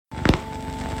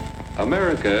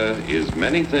America is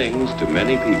many things to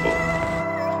many people.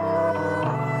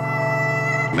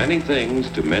 Many things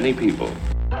to many people.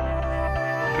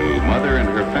 To Mother and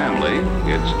her family,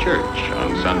 it's church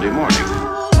on Sunday morning.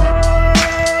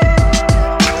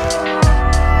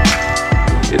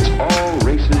 It's all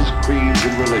races, creeds,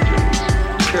 and religions.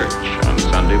 Church on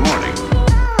Sunday morning.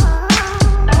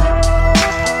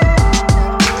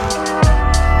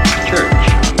 Church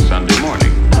on Sunday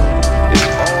morning. It's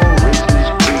all races,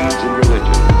 creeds, and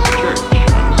religions. Church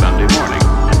on Sunday morning.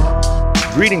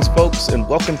 Greetings, folks, and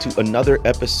welcome to another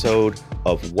episode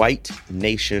of White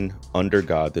Nation Under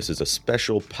God. This is a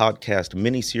special podcast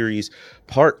mini-series,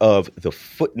 part of the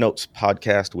Footnotes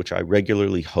podcast, which I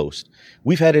regularly host.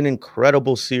 We've had an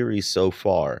incredible series so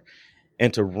far,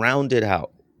 and to round it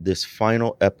out, this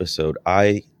final episode,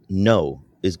 I know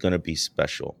is going to be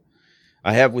special.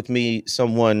 I have with me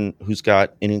someone who's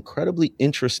got an incredibly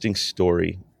interesting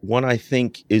story, one I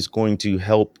think is going to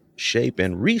help shape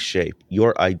and reshape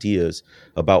your ideas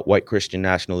about white Christian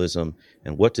nationalism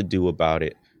and what to do about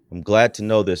it. I'm glad to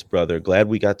know this, brother. Glad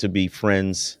we got to be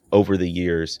friends over the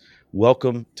years.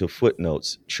 Welcome to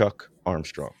Footnotes, Chuck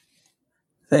Armstrong.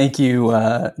 Thank you,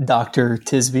 Dr.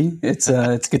 Tisby.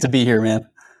 It's good to be here, man.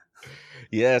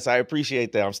 Yes, I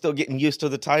appreciate that. I'm still getting used to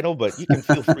the title, but you can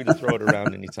feel free to throw it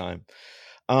around anytime.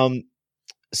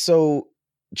 So,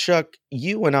 Chuck,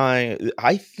 you and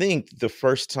I think the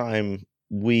first time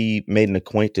we made an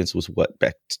acquaintance was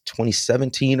back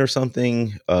 2017 or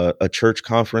something, a church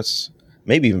conference,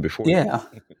 maybe even before. Yeah.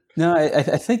 No, I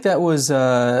think that was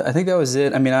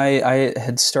it. I mean, I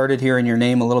had started hearing your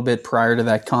name a little bit prior to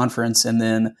that conference, and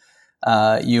then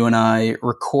you and I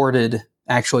recorded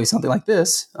actually something like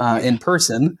this in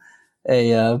person,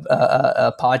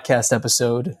 a podcast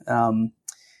episode,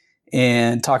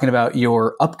 and talking about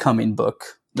your upcoming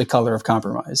book, The Color of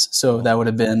Compromise. So that would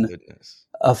have been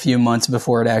a few months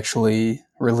before it actually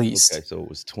released. Okay, so it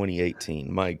was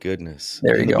 2018. My goodness.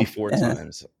 There you go. Before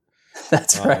times.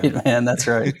 That's right, man. That's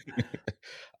right.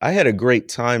 I had a great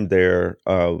time there.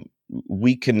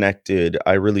 We connected.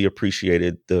 I really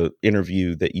appreciated the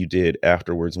interview that you did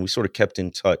afterwards, and we sort of kept in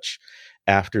touch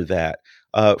after that.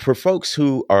 For folks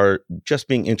who are just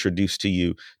being introduced to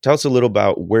you, tell us a little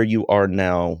about where you are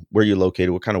now, where you're located,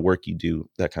 what kind of work you do,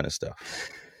 that kind of stuff.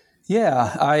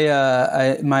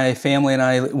 Yeah, my family and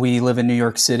I, we live in New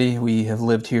York City. We have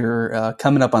lived here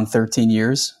coming up on 13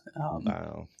 years.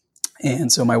 Wow.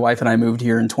 And so my wife and I moved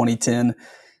here in 2010,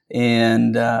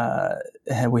 and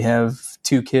we have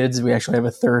 2 kids. We actually have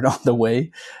a third on the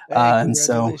way. Hey, and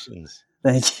so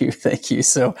Thank you.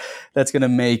 So that's going to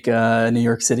make New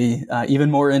York City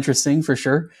even more interesting for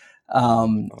sure.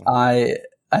 I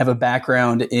have a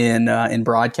background in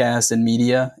broadcast and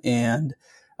media, and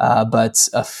but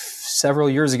several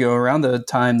years ago, around the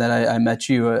time that I met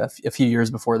you, a few years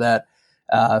before that,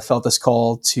 felt this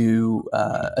call to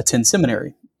attend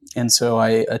seminary. And so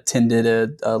I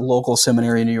attended a local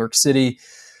seminary in New York City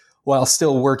while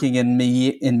still working in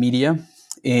media.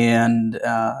 And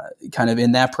kind of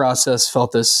in that process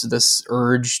felt this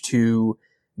urge to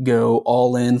go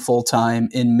all in full time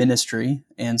in ministry.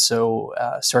 And so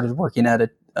started working at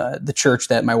the church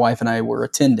that my wife and I were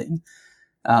attending.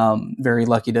 Very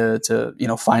lucky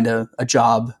to find a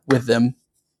job with them.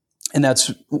 And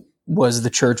was the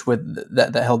church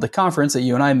that held the conference that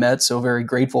you and I met. So very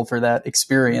grateful for that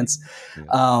experience.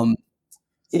 Yeah.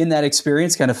 In that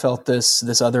experience, kind of felt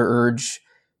this other urge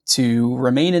to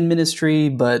remain in ministry,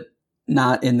 but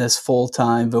not in this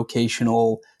full-time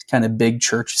vocational kind of big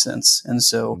church sense. And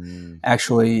so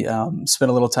actually spent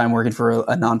a little time working for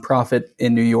a nonprofit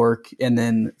in New York, and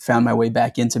then found my way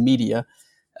back into media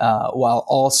while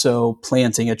also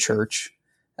planting a church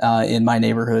in my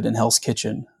neighborhood in Hell's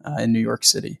Kitchen in New York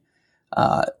City.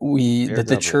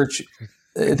 The church.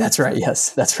 That's right.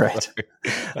 Yes, that's right.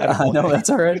 No, that's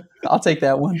all right. I'll take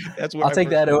that one. I'll take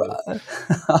that.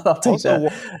 I'll take also,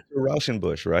 that. Walter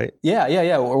Rauschenbusch, right?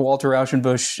 Yeah. Walter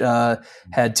Rauschenbusch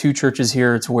had 2 churches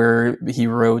here. It's where he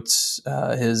wrote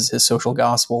his social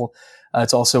gospel.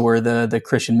 It's also where the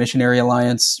Christian Missionary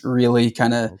Alliance really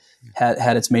kind of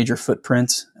had its major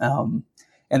footprint. And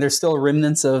there's still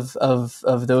remnants of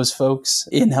those folks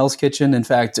in Hell's Kitchen. In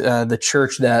fact, the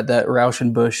church that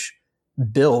Rauschenbusch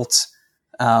built,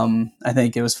 I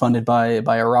think it was funded by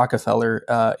a Rockefeller.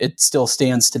 It still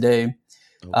stands today.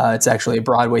 It's actually a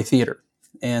Broadway theater,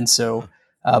 and so,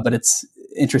 but it's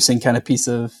interesting kind of piece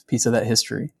of that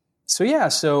history. So yeah,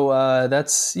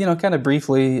 that's kind of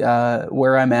briefly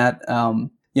where I'm at.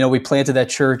 We planted that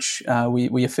church.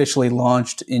 We officially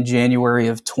launched in January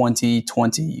of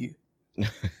 2021.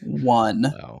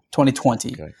 Wow.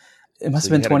 2020. Okay. It must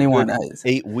So have you been had a 21. good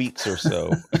 8 weeks or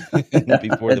so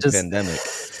before the Just pandemic.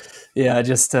 yeah,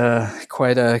 just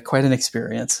quite an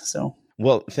experience. So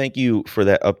Well, thank you for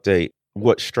that update.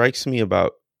 What strikes me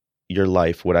about your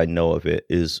life, what I know of it,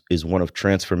 is one of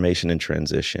transformation and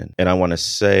transition. And I want to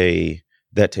say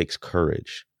that takes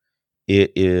courage.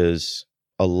 It is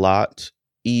a lot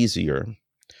easier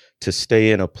to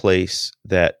stay in a place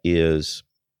that is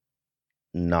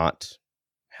not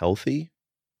healthy,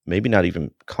 maybe not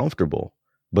even comfortable,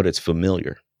 but it's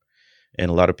familiar. And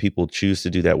a lot of people choose to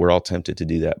do that. We're all tempted to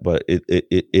do that, but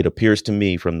it appears to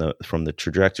me from the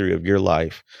trajectory of your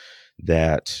life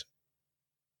that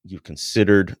you've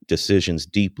considered decisions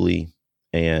deeply,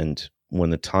 and when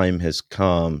the time has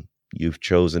come, you've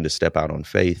chosen to step out on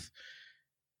faith,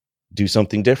 do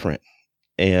something different.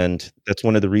 And that's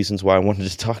one of the reasons why I wanted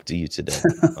to talk to you today.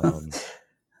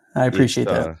 I It's appreciate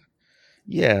that.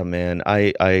 Yeah, man.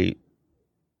 I'm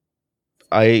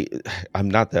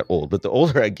not that old, but the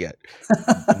older I get,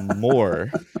 the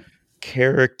more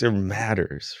character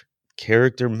matters.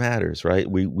 Character matters, right?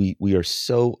 We are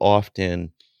so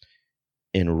often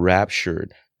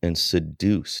enraptured and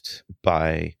seduced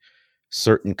by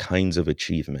certain kinds of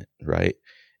achievement, right?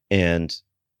 And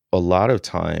a lot of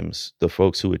times the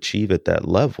folks who achieve at that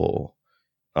level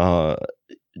uh,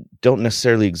 don't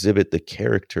necessarily exhibit the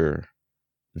character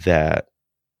that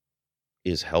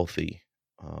is healthy,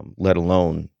 let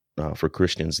alone for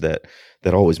Christians that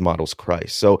always models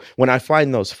Christ. So when I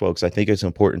find those folks, I think it's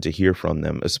important to hear from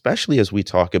them, especially as we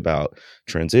talk about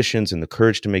transitions and the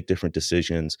courage to make different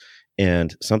decisions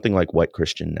and something like white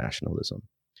Christian nationalism.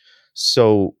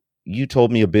 So you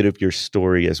told me a bit of your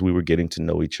story as we were getting to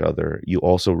know each other. You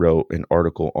also wrote an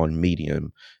article on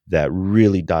Medium that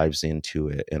really dives into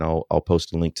it, and I'll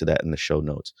post a link to that in the show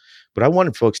notes. But I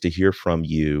wanted folks to hear from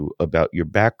you about your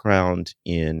background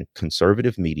in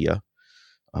conservative media,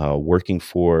 working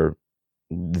for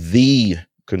the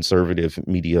conservative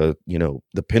media,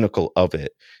 the pinnacle of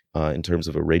it in terms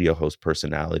of a radio host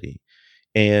personality,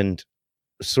 and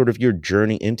sort of your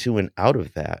journey into and out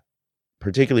of that,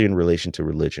 particularly in relation to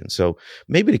religion. So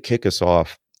maybe to kick us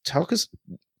off, talk us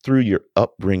through your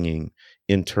upbringing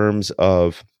in terms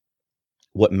of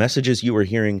what messages you were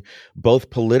hearing, both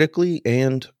politically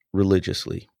and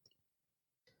religiously.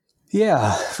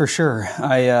 Yeah, for sure.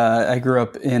 I grew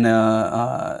up in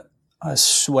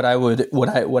what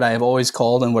I have always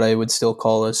called and what I would still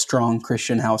call a strong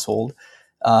Christian household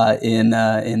in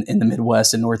the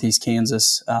Midwest in Northeast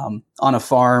Kansas, on a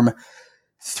farm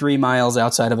 3 miles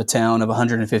outside of a town of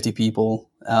 150 people.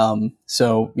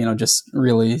 So just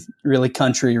really, really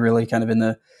country, really kind of in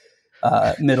the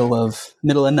middle of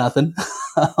nothing.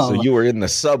 So you were in the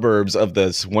suburbs of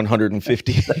this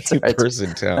 150 right.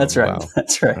 person town. That's right. Wow.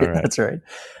 That's right. All right. That's right.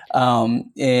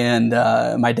 And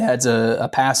my dad's a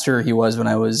pastor. He was when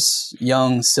I was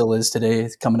young, still is today,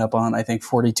 coming up on, I think,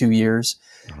 42 years.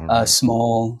 Right.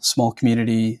 Small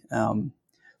community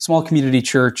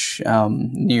church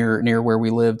near where we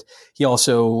lived. He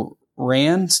also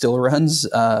still runs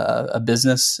a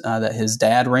business that his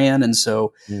dad ran, and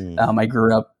so I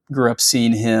grew up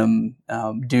seeing him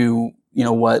do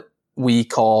what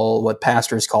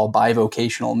pastors call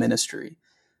bivocational ministry.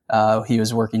 He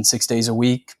was working 6 days a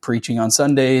week, preaching on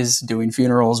Sundays, doing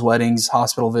funerals, weddings,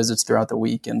 hospital visits throughout the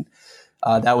week, and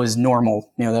that was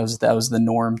normal. That was the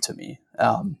norm to me.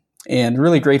 And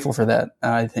really grateful for that.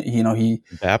 I think he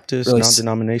Baptist, really,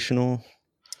 non-denominational.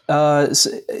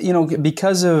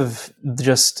 Because of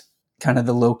just kind of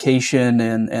the location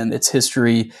and its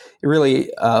history, it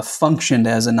really functioned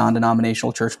as a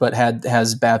non-denominational church, but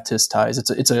has Baptist ties.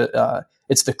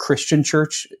 It's the Christian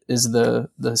Church is the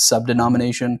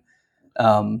sub-denomination,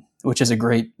 which is a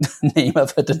great name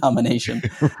of a denomination.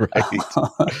 Right.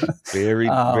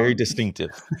 Very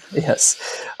distinctive.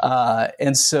 Yes.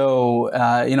 And so,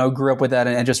 grew up with that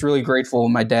and just really grateful.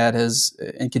 My dad has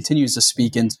and continues to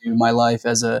speak into my life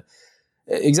as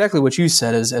exactly what you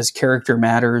said as character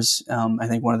matters. I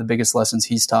think one of the biggest lessons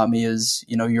he's taught me is,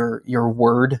 your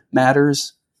word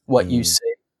matters, what you say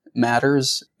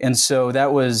matters. And so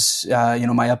that was,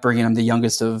 my upbringing. I'm the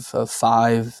youngest of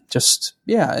five. Just,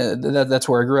 that's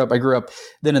where I grew up. I grew up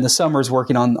then in the summers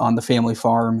working on the family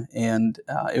farm. And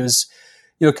it was,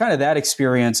 kind of that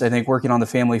experience, I think, working on the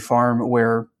family farm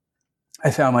where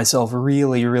I found myself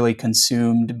really, really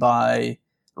consumed by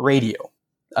radio,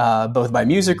 both by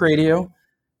music radio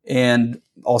and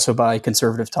also by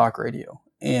conservative talk radio.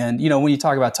 And, when you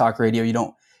talk about talk radio,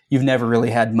 you've never really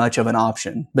had much of an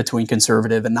option between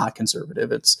conservative and not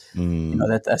conservative. It's,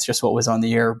 that's just what was on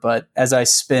the air. But as I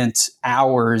spent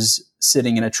hours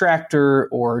sitting in a tractor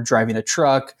or driving a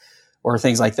truck or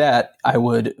things like that, I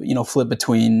would, flip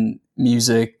between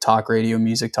music, talk radio,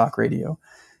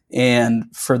 and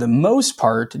for the most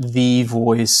part, the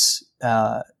voice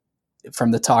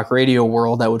from the talk radio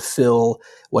world that would fill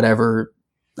whatever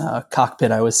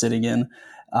cockpit I was sitting in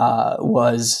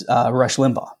was Rush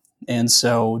Limbaugh. And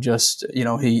so just,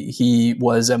 he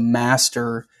was a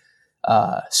master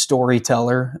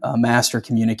storyteller, a master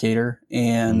communicator,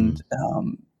 and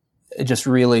it just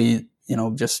really,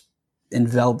 just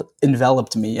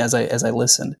enveloped me as I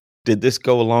listened. Did this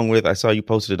go along with, I saw you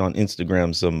posted on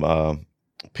Instagram some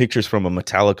pictures from a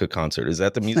Metallica concert. Is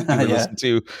that the music you were listening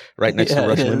to right next to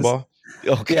Rush Limbaugh?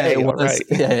 Okay, yeah, it was.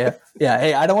 Right. Yeah.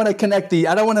 Hey, I don't want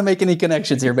to make any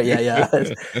connections here, but yeah.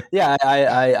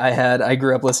 I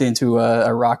grew up listening to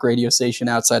a rock radio station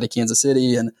outside of Kansas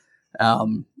City, and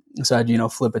so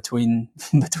I'd flip between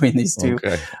these two.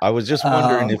 Okay, I was just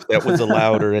wondering if that was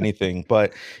allowed or anything,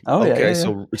 but so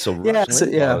Rush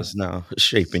Limbaugh is now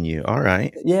shaping you. All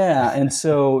right. Yeah, and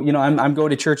so I'm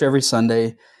going to church every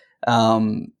Sunday.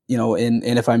 And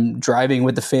if I'm driving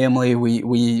with the family,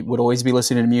 we would always be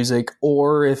listening to music,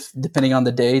 or if depending on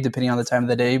the time of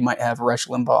the day, might have Rush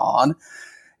Limbaugh on.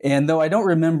 And though I don't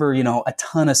remember, a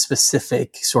ton of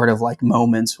specific sort of like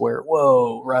moments where,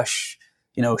 whoa, Rush,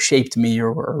 shaped me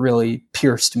or really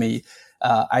pierced me.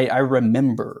 I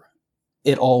remember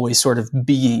it always sort of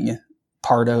being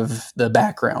part of the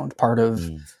background, part of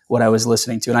what I was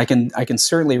listening to. And I can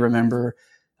certainly remember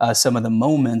some of the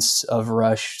moments of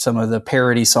Rush, some of the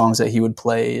parody songs that he would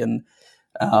play, and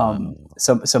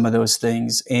some of those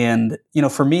things. And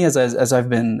for me, as I've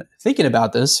been thinking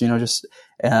about this, just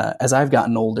as I've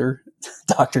gotten older,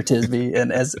 Dr. Tisby,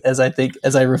 and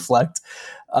as I reflect,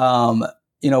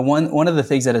 one of the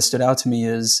things that has stood out to me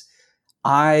is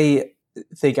I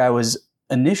think I was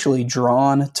initially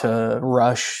drawn to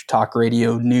Rush, talk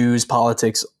radio, news,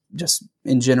 politics, just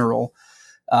in general,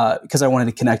 because I wanted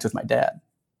to connect with my dad.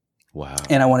 Wow.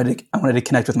 And I wanted to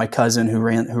connect with my cousin who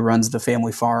runs the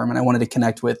family farm. And I wanted to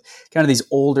connect with kind of these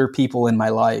older people in my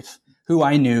life who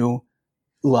I knew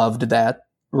loved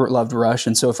Rush.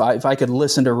 And so if I could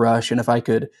listen to Rush, and if I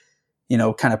could,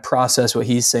 kind of process what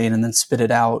he's saying and then spit it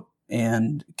out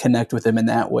and connect with him in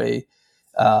that way,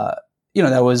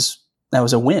 that was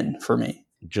a win for me.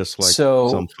 Just like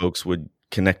some folks would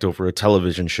connect over a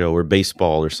television show or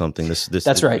baseball or something.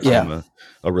 That's right. Yeah.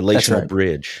 A relational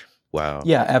bridge. Wow.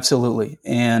 Yeah, absolutely.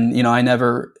 And, I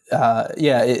never,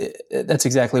 that's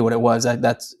exactly what it was. I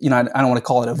don't want to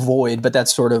call it a void, but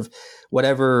that's sort of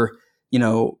whatever,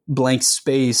 blank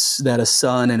space that a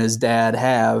son and his dad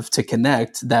have to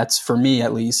connect. That's, for me,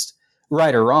 at least,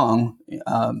 right or wrong.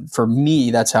 For me,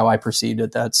 that's how I perceived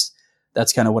it. That's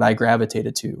kind of what I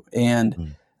gravitated to.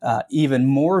 And even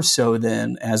more so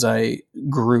then as I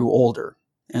grew older.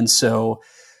 And so,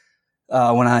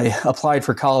 when I applied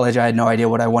for college, I had no idea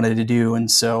what I wanted to do.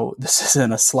 And so this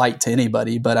isn't a slight to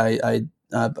anybody, but I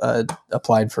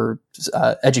applied for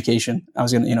education. I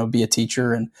was going to, be a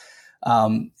teacher. And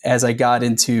as I got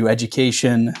into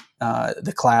education,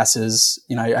 the classes,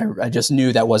 I just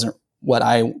knew that wasn't what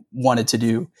I wanted to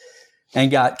do,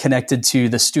 and got connected to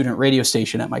the student radio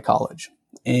station at my college.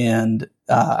 And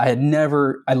I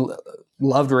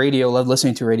loved radio, loved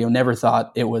listening to radio, never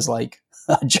thought it was like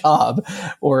a job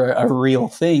or a real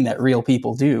thing that real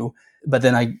people do. But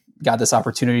then I got this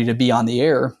opportunity to be on the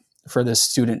air for this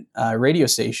student radio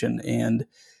station. And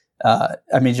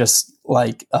just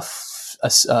like a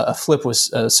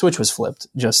switch was flipped,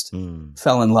 just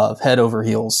fell in love head over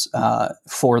heels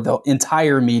for the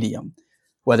entire medium,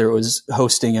 whether it was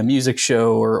hosting a music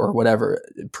show or whatever,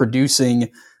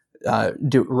 producing,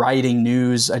 writing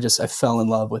news. I fell in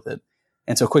love with it.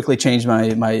 And so quickly changed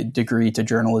my degree to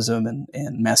journalism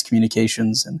and mass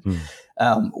communications. And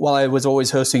while I was always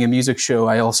hosting a music show,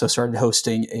 I also started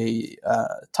hosting a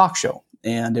talk show,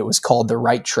 and it was called The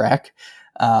Right Track.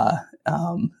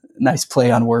 Nice play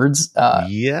on words.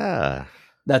 Yeah.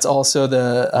 That's also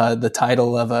the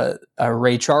title of a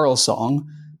Ray Charles song.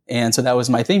 And so that was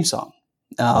my theme song.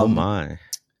 Oh my.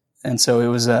 And so it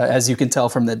was, as you can tell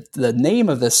from the name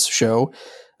of this show,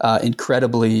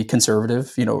 incredibly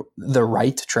conservative, the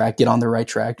right track, get on the right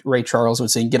track. Ray Charles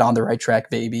would sing, get on the right track,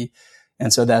 baby.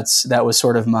 And so that was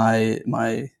sort of my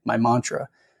mantra.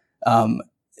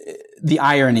 The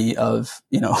irony of,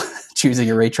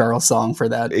 choosing a Ray Charles song for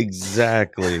that.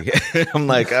 Exactly. I'm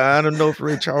like, I don't know if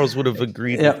Ray Charles would have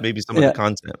agreed with maybe some of the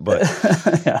content, but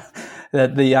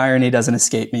that the irony doesn't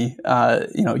escape me,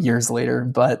 years later.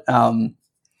 But,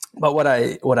 But what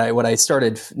I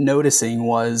started noticing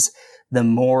was the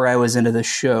more I was into the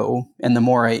show and the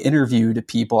more I interviewed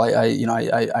people,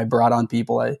 I brought on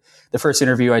people. The first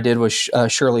interview I did was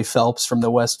Shirley Phelps from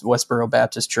the Westboro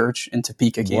Baptist Church in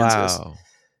Topeka, Kansas. Wow.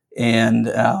 And,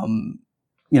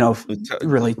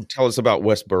 really tell us about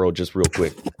Westboro just real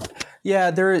quick.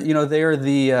 Yeah, they're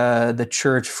the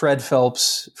church. Fred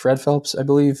Phelps, I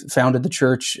believe, founded the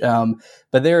church.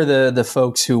 But they're the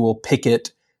folks who will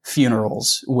picket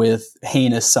funerals with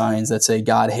heinous signs that say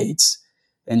 "God hates,"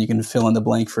 and you can fill in the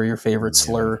blank for your favorite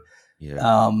slur.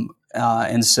 Yeah.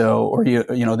 And so, or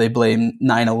they blame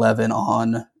 9/11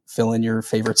 on fill in your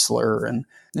favorite slur, and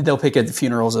they'll picket the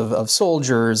funerals of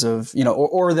soldiers,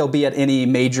 or they'll be at any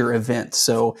major event.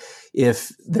 So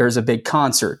if there's a big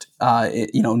concert,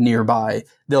 nearby,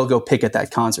 they'll go picket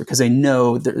that concert because they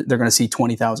know they're going to see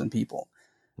 20,000 people.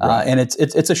 Right. And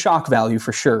it's a shock value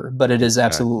for sure, but it is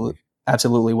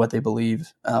absolutely what they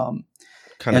believe. Kind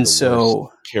of worst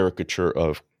caricature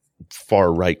of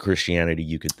far right Christianity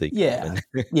you could think. Yeah, of.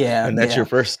 Yeah, and that's your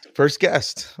first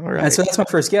guest. All right, and so that's my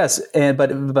first guest. And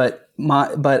but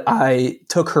I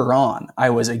took her on.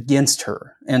 I was against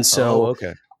her, and so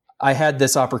I had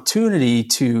this opportunity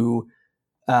to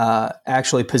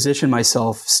actually position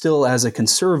myself still as a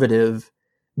conservative,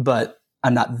 but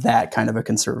I'm not that kind of a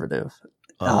conservative.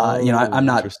 I'm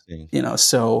not.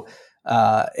 So.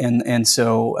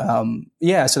 So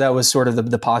that was sort of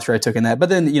the posture I took in that. But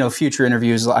then, future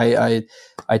interviews, I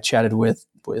chatted with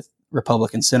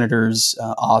Republican senators,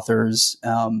 authors,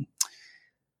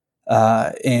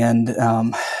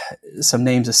 and some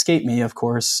names escape me, of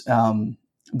course.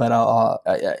 But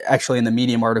actually, in the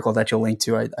Medium article that you'll link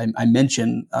to, I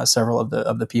mention several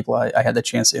of the people I had the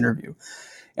chance to interview.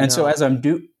 And so as I'm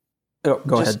go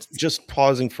ahead. Just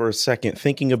pausing for a second,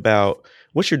 thinking about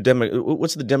what's the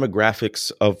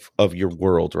demographics of your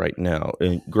world right now,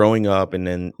 and growing up, and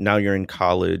then now you're in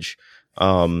college.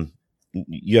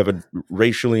 You have a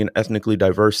racially and ethnically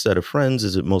diverse set of friends.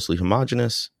 Is it mostly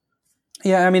homogenous?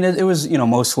 Yeah, I mean, it was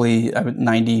mostly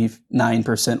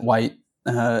 99% white,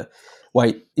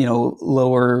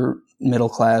 lower middle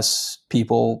class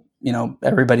people.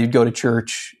 Everybody would go to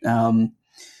church.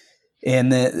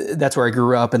 And that's where I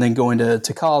grew up. And then going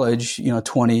to college,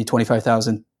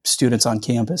 25,000 students on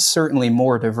campus, certainly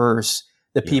more diverse.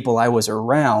 The people I was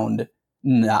around,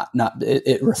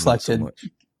 it reflected,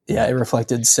 it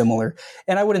reflected similar.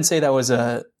 And I wouldn't say that was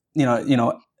I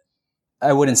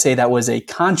wouldn't say that was a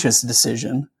conscious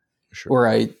decision where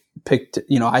I picked,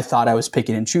 I thought I was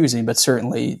picking and choosing, but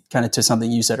certainly kind of to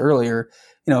something you said earlier,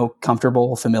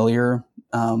 comfortable, familiar.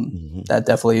 That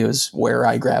definitely is where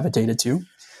I gravitated to.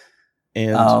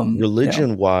 And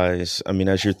religion-wise, I mean,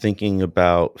 as you're thinking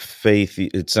about faith,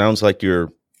 it sounds like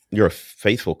you're a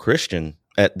faithful Christian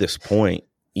at this point,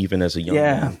 even as a young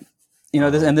man.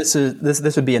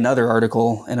 This would be another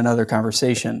article and another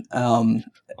conversation. All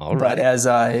right. But as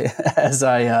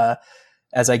I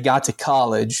got to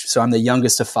college, so I'm the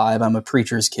youngest of five. I'm a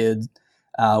preacher's kid.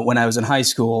 When I was in high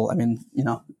school, I mean,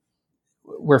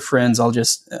 we're friends. I'll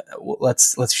just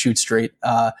let's shoot straight.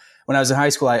 When I was in high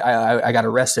school, I got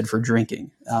arrested for drinking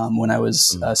when I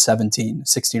was 16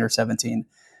 or 17.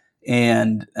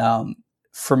 And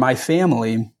for my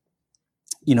family,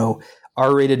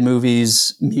 R-rated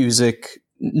movies, music,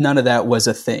 none of that was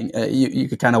a thing. You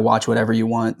could kind of watch whatever you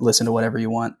want, listen to whatever you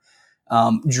want.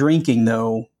 Drinking,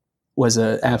 though, was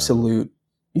an absolute,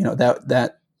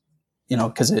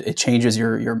 because it changes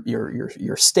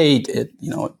your state.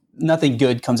 Nothing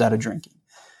good comes out of drinking.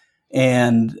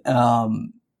 And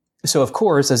so, of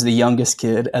course, as the youngest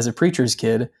kid, as a preacher's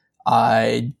kid,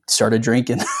 I started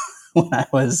drinking when I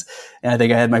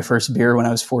think I had my first beer when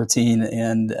I was 14,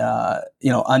 and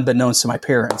unbeknownst to my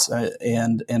parents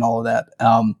and all of that.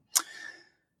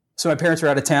 So my parents were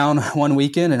out of town one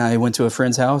weekend, and I went to a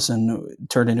friend's house and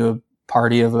turned into a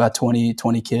party of about 20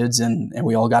 kids, and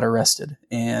we all got arrested.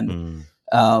 And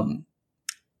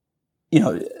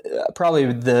probably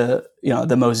the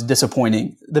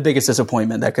biggest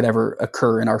disappointment that could ever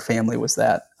occur in our family was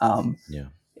that. And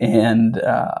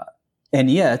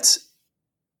yet,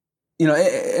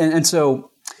 and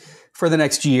so for the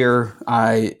next year,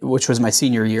 which was my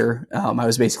senior year, I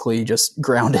was basically just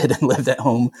grounded and lived at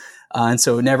home. And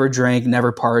so never drank,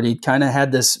 never partied, kind of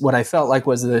had this, what I felt like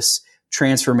was this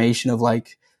transformation of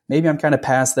like, maybe I'm kind of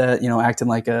past that, acting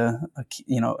like a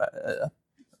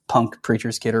punk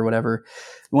preacher's kid or whatever.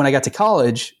 When I got to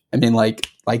college, I mean, like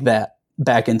that,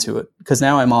 back into it, because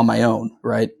now I'm on my own,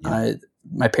 right? Yeah.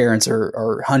 My parents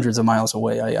are hundreds of miles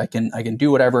away. I can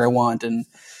do whatever I want, and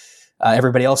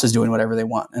everybody else is doing whatever they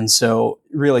want. And so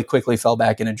really quickly fell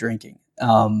back into drinking.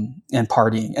 and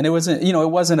partying. And it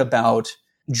wasn't about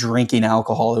drinking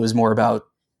alcohol. It was more about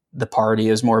the party.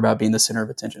 It was more about being the center of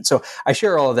attention. So I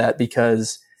share all of that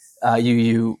because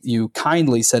you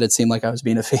kindly said it seemed like I was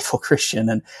being a faithful Christian,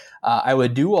 and I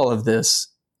would do all of this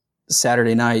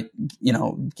Saturday night,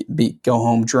 go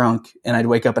home drunk, and I'd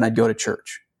wake up and I'd go to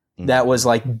church. Mm-hmm. That was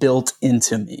like built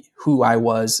into me, who I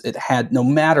was. It had, no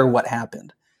matter what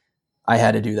happened, I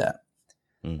had to do that.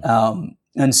 Mm-hmm.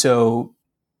 And so,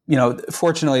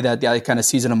 fortunately that kind of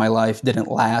season of my life didn't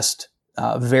last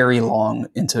very long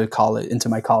into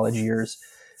my college years.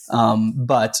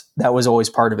 But that was always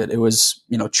part of it. It was,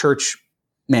 church,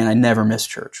 man, I never missed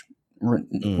church,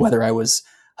 whether I was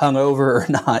hungover or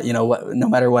not, no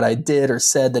matter what I did or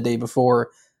said the day before,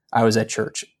 I was at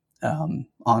church,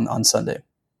 on Sunday.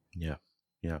 Yeah.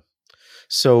 Yeah.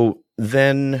 So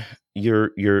then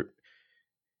you're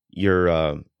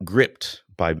gripped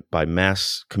by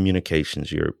mass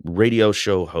communications. You're a radio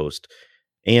show host,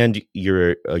 and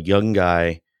you're a young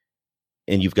guy,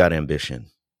 and you've got ambition.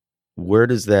 Where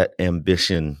does that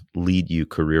ambition lead you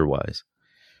career-wise?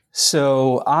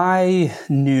 So I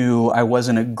knew I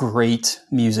wasn't a great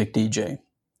music DJ.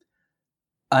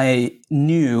 I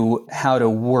knew how to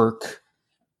work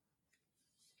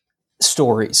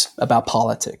stories about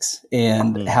politics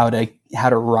and how to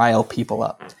rile people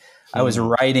up. I was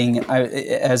writing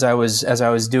as I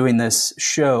was doing this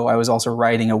show. I was also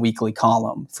writing a weekly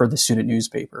column for the student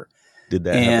newspaper. Did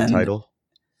that have a title?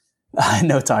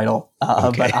 No title,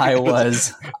 okay. But I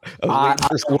was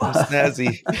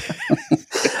snazzy.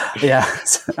 Yeah,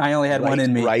 I only had one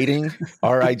in me. Writing,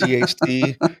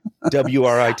 RIGHT,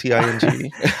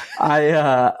 WRITING.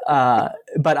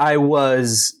 But I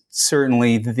was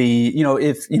certainly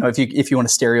if you want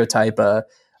to stereotype a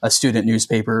student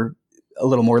newspaper, a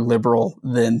little more liberal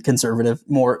than conservative,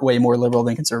 way more liberal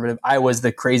than conservative. I was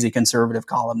the crazy conservative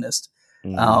columnist,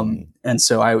 and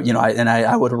so I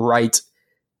would write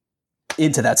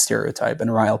into that stereotype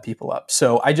and rile people up.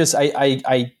 So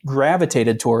I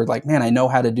gravitated toward, like, man, I know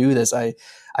how to do this. I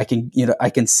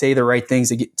can say the right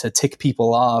things to tick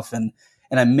people off, and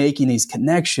I'm making these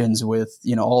connections with,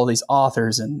 all these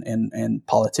authors and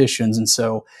politicians. And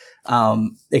so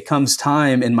it comes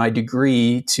time in my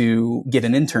degree to get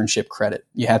an internship credit.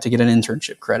 You have to get an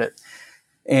internship credit.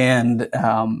 And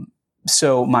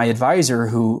so my advisor,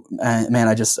 who, man,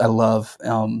 I love,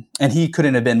 and he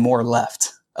couldn't have been more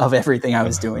left of everything I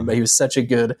was doing, but he was such a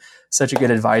good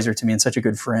advisor to me and such a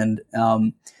good friend.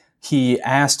 He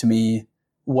asked me,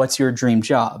 "What's your dream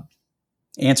job?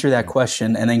 Answer that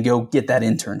question and then go get that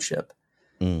internship."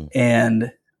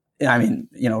 And I mean,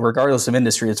 regardless of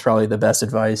industry, it's probably the best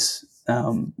advice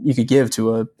you could give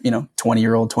to a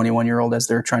 20-year-old, 21-year-old as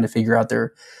they're trying to figure out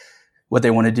what they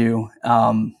want to do.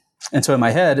 And so in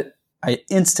my head, I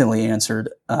instantly answered,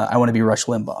 "I want to be Rush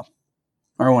Limbaugh,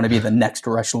 or I want to be the next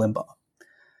Rush Limbaugh."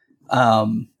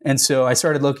 And so I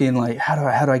started looking, like, how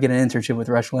do I get an internship with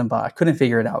Rush Limbaugh? I couldn't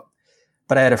figure it out,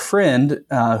 but I had a friend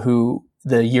who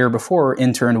the year before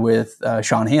interned with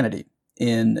Sean Hannity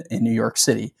in New York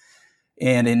City.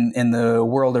 And in the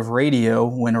world of radio,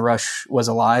 when Rush was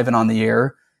alive and on the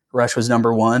air, Rush was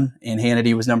number one and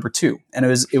Hannity was number two. And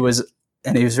he was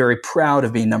very proud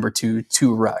of being number two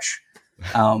to Rush,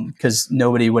 because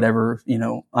nobody would ever,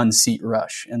 unseat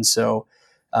Rush. And so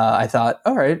I thought,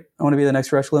 all right, I want to be the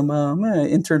next Rush Limbaugh. I'm going to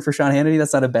intern for Sean Hannity.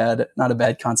 That's not a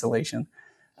bad consolation.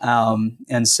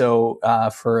 And so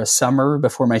for a summer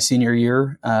before my senior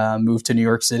year, moved to New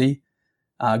York City,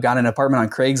 got an apartment on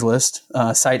Craigslist,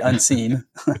 sight unseen.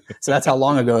 So that's how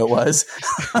long ago it was.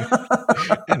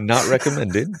 And not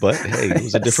recommended, but hey, it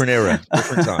was a different era,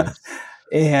 different time.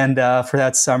 And for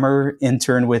that summer,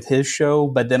 interned with his show,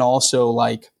 but then also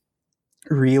like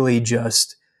really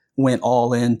just went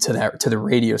all into the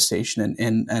radio station,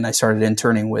 and I started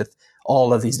interning with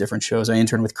all of these different shows. I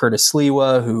interned with Curtis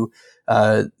Sliwa, who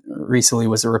recently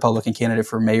was a Republican candidate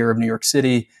for mayor of New York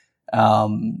City,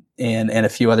 and a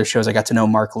few other shows. I got to know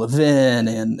Mark Levin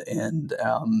and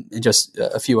just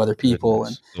a few other people.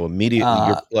 And so immediately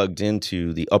you're plugged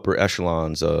into the upper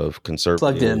echelons of conservative,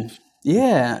 plugged in,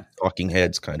 yeah, talking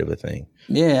heads kind of a thing.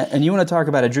 Yeah, and you want to talk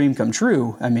about a dream come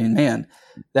true? I mean, man,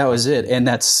 that was it. And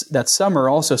that summer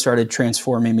also started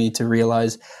transforming me to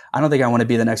realize I don't think I want to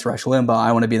be the next Rush Limbaugh.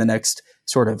 I want to be the next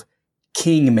sort of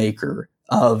kingmaker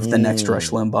of the next Rush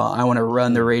Limbaugh. I want to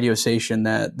run the radio station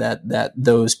that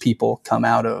those people come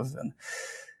out of. And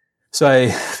so I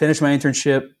finished my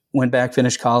internship, went back,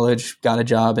 finished college, got a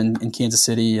job in Kansas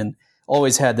City, and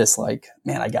always had this like,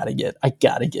 man, I gotta get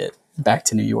back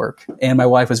to New York. And my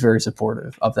wife was very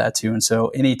supportive of that too. And so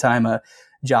anytime a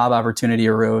job opportunity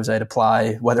arose, I'd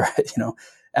apply, whether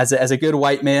as a good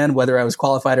white man, whether I was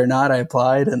qualified or not, I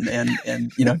applied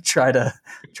and try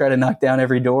to knock down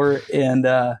every door. And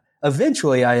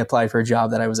eventually I applied for a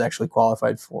job that I was actually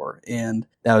qualified for. And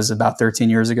that was about 13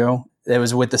 years ago. That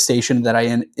was with the station that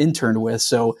I interned with.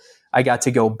 So I got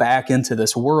to go back into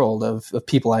this world of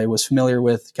people I was familiar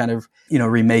with, kind of,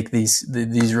 remake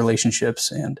these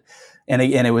relationships. And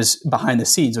it was behind the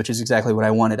scenes, which is exactly what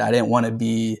I wanted. I didn't want to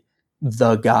be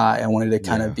the guy. I wanted to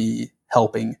kind of be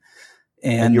helping.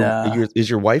 And is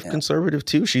your wife conservative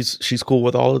too? She's cool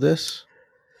with all of this?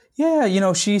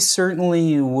 Yeah. She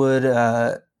certainly would.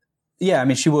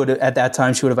 She would, at that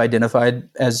time, she would have identified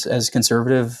as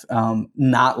conservative,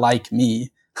 not like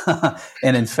me.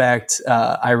 And in fact,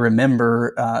 I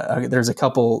remember there's a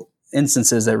couple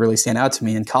instances that really stand out to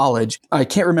me in college. I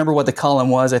can't remember what the column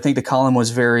was. I think the column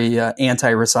was very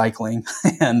anti-recycling,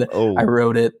 and I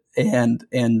wrote it, and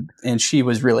she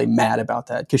was really mad about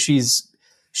that because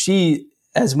she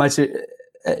as much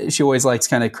she always likes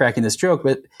kind of cracking this joke,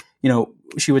 but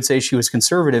she would say she was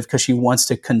conservative because she wants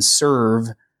to conserve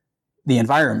the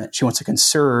environment. She wants to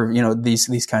conserve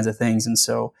these kinds of things, and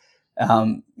so.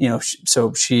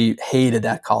 So she hated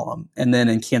that column. And then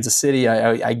in Kansas City,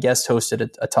 I guest hosted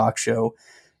a talk show,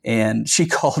 and she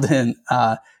called in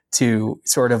to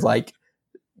sort of like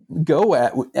go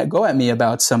at me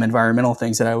about some environmental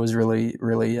things that I was really,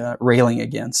 really railing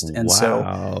against. And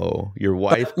so your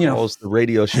wife calls the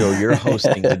radio show you're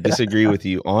hosting to disagree with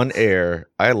you on air.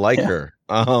 I like her.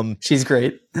 She's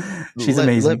great. She's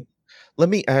amazing. Let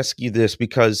me ask you this,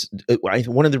 because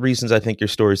one of the reasons I think your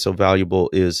story is so valuable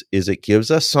is it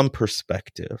gives us some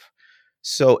perspective.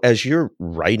 So as you're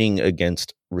writing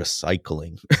against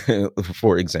recycling,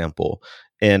 for example,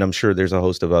 and I'm sure there's a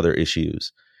host of other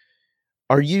issues,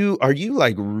 are you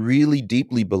like really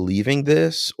deeply believing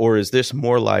this, or is this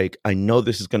more like, I know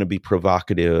this is going to be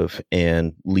provocative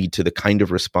and lead to the kind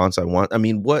of response I want? I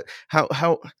mean,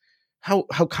 how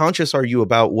conscious are you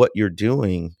about what you're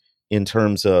doing in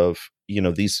terms of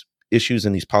these issues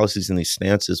and these policies and these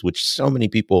stances, which so many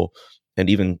people, and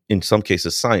even in some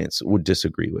cases science, would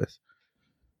disagree with?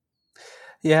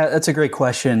 Yeah, that's a great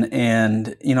question.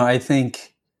 And, I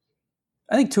think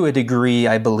to a degree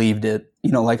I believed it, I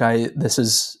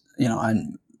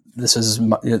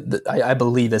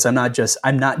believe this. I'm not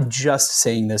just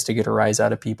saying this to get a rise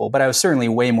out of people, but I was certainly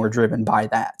way more driven by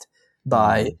that,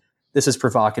 this is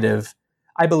provocative.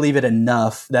 I believe it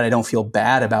enough that I don't feel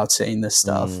bad about saying this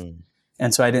stuff.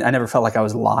 And so I never felt like I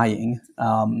was lying.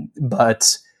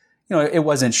 But it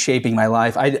wasn't shaping my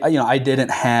life. I didn't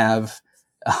have,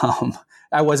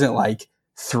 I wasn't like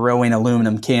throwing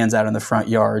aluminum cans out in the front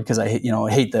yard because I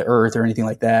hate the earth or anything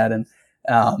like that. And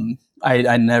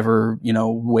I never,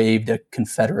 waved a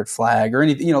Confederate flag or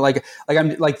anything, like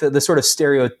I'm like the sort of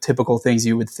stereotypical things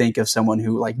you would think of someone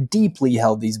who like deeply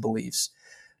held these beliefs.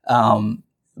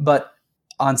 But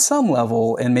on some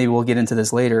level, and maybe we'll get into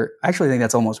this later, I actually think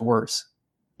that's almost worse.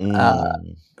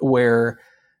 Where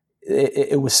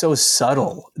it was so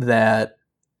subtle that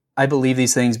I believe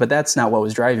these things, but that's not what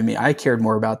was driving me. I cared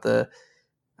more about the,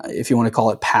 if you want to call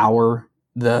it power,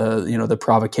 the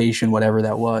provocation, whatever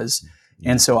that was.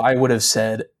 And so I would have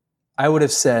said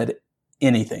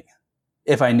anything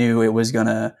if I knew it was going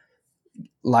to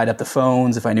light up the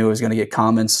phones, if I knew it was going to get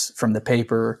comments from the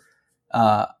paper,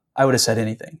 I would have said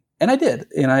anything. And I did.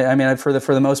 And I mean, for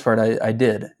the most part, I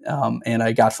did. And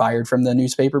I got fired from the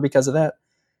newspaper because of that.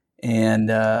 And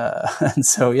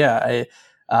so, yeah,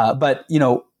 but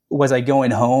was I going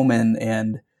home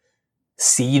and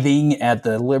seething at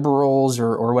the liberals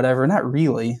or whatever? Not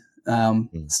really.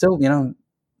 Still,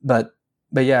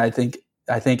 but yeah, I think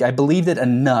I believed it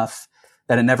enough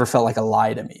that it never felt like a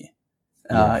lie to me.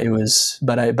 It was,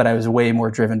 but I was way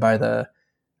more driven by the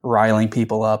riling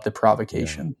people up, the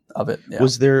provocation of it. Yeah.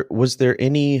 Was there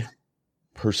any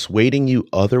persuading you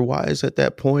otherwise at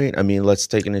that point? I mean, let's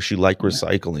take an issue like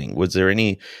recycling. Was there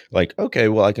any like, okay,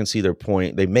 well, I can see their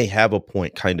point. They may have a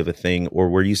point kind of a thing, or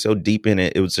were you so deep in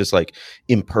it, it was just like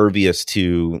impervious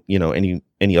to,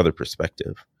 any other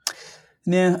perspective?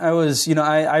 Yeah, I was,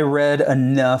 I read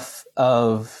enough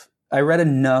to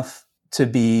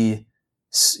be,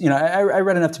 I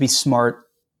read enough to be smart.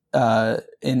 And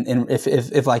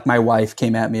if like my wife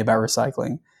came at me about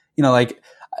recycling, like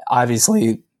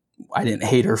obviously I didn't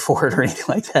hate her for it or anything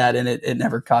like that. And it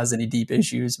never caused any deep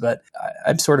issues, but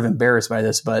I'm sort of embarrassed by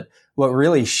this. But what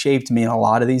really shaped me in a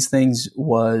lot of these things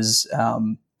was,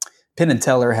 Penn and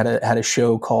Teller had a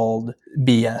show called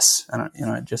BS. I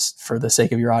don't, just for the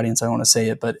sake of your audience, I don't want to say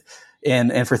it, but,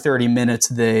 and for 30 minutes,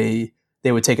 they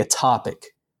would take a topic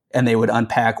and they would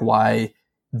unpack why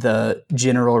the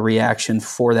general reaction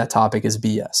for that topic is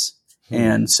BS.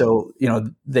 And so,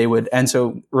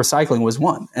 so recycling was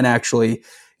one. And actually,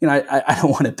 I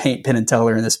don't want to paint Penn and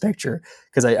Teller in this picture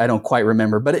because I don't quite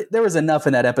remember, but there was enough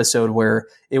in that episode where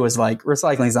it was like,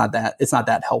 recycling is it's not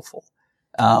that helpful.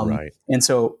 Right. And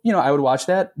so, I would watch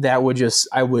that.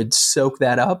 I would soak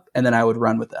that up, and then I would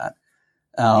run with that.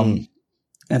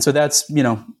 And so that's,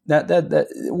 that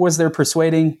was there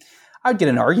persuading. I'd get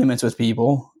in arguments with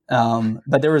people,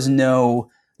 but there was no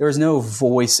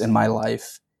voice in my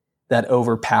life that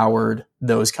overpowered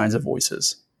those kinds of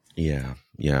voices. Yeah.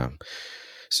 Yeah.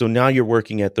 So now you're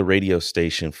working at the radio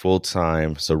station full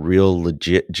time. It's a real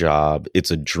legit job.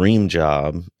 It's a dream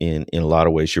job in a lot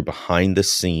of ways. You're behind the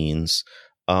scenes.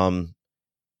 Now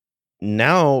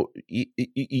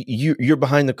you're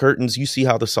behind the curtains. You see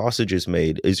how the sausage is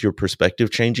made. Is your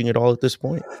perspective changing at all at this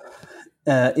point?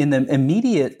 In the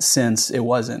immediate sense, it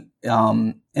wasn't.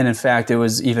 And in fact, it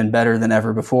was even better than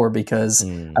ever before because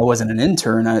I wasn't an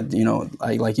intern. I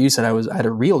like you said, I had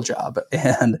a real job,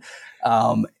 and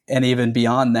even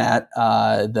beyond that,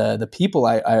 the people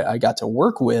I got to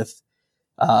work with,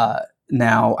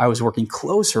 now I was working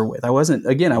closer with. I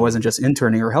wasn't just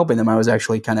interning or helping them. I was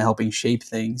actually kind of helping shape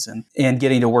things and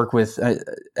getting to work with.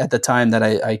 At the time that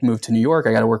I moved to New York,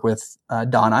 I got to work with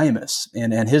Don Imus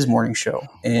and his morning show.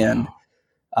 And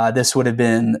this would have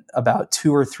been about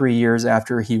 2 or 3 years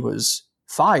after he was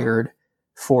fired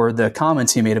for the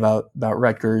comments he made about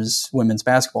Rutgers women's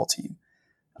basketball team.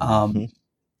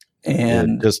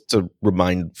 And just to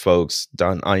remind folks,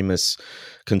 Don Imus,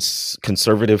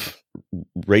 conservative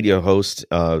radio host,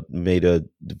 made a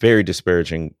very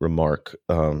disparaging remark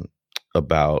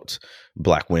about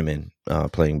Black women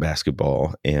playing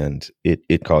basketball, and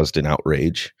it caused an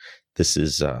outrage. This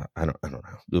is I don't know,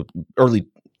 the early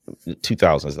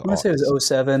 2000s. I want to say it was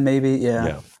 07, maybe.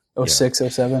 Yeah. 06,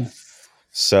 07.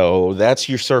 So that's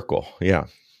your circle. Yeah.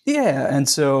 Yeah. And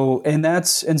so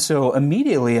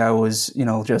immediately I was,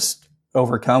 just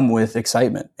overcome with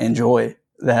excitement and joy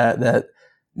that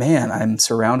man, I'm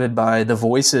surrounded by the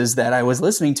voices that I was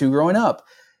listening to growing up.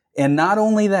 And not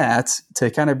only that, to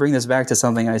kind of bring this back to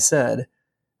something I said,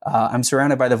 I'm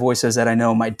surrounded by the voices that I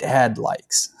know my dad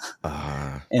likes.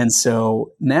 And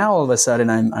so now all of a sudden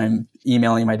I'm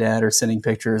emailing my dad or sending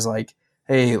pictures like,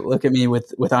 hey, look at me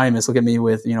with Imus, look at me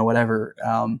with, whatever.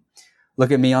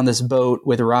 Look at me on this boat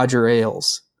with Roger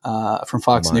Ailes from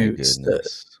Fox News.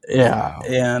 Yeah.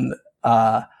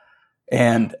 Wow.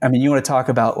 And I mean, you want to talk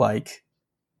about like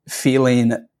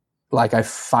feeling like I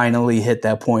finally hit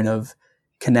that point of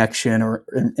connection or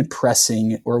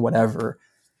impressing or whatever.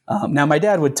 Now my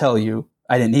dad would tell you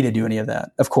I didn't need to do any of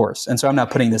that, of course. And so I'm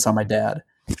not putting this on my dad.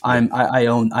 I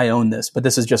own this, but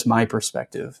this is just my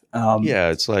perspective.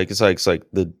 It's like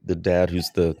the dad who's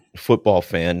the football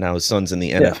fan. Now his son's in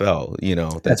the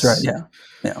NFL, that's right.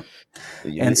 Yeah.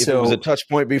 And so it was a touch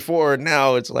point before,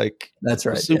 now it's like, that's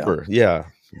right. Super. Yeah.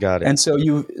 Got it. And so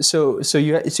you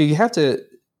have to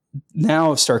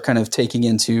now start kind of taking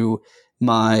into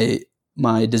my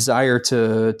desire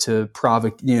to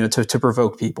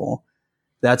provoke people.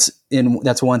 That's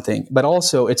one thing, but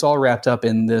also it's all wrapped up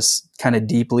in this kind of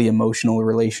deeply emotional,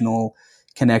 relational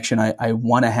connection I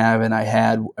want to have and I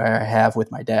have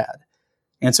with my dad.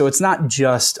 And so it's not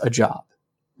just a job,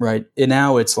 right? And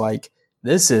now it's like,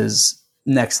 this is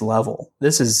next level.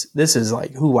 This is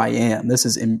like who I am. This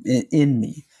is in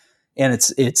me. And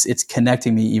it's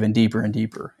connecting me even deeper and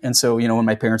deeper. And so, when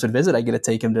my parents would visit, I get to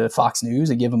take them to Fox News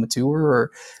and give them a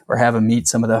tour or have them meet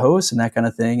some of the hosts and that kind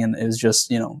of thing. And it was just,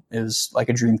 it was like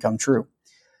a dream come true.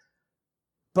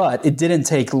 But it didn't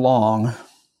take long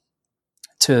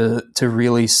to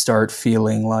really start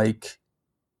feeling like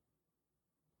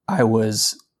I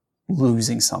was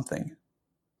losing something.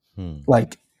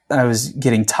 Like I was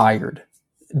getting tired,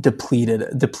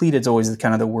 depleted. Depleted is always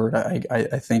kind of the word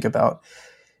I think about.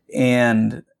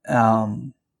 And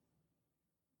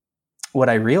what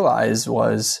I realized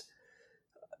was,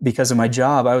 because of my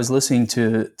job, I was listening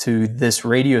to this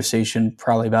radio station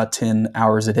probably about 10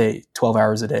 hours a day, 12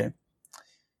 hours a day.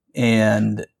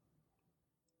 And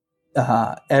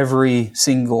every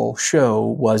single show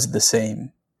was the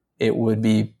same. It would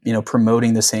be,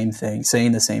 promoting the same thing,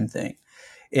 saying the same thing.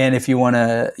 And if you want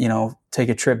to, take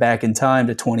a trip back in time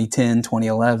to 2010,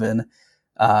 2011,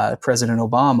 President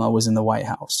Obama was in the White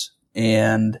House.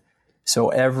 And so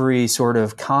every sort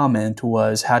of comment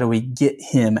was, how do we get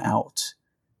him out?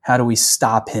 How do we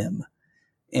stop him?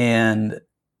 And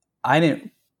I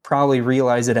didn't probably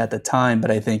realize it at the time,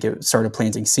 but I think it started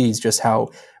planting seeds, just how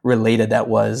related that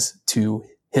was to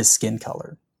his skin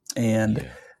color and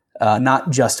not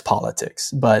just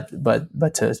politics, but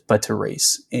to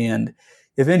race. And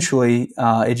eventually,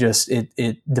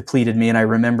 it depleted me. And I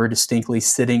remember distinctly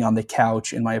sitting on the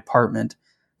couch in my apartment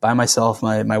by myself.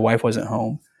 My wife wasn't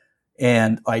home,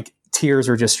 and like tears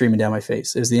were just streaming down my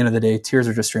face. It was the end of the day. Tears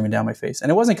were just streaming down my face. And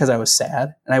it wasn't because I was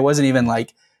sad, and I wasn't even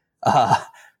like,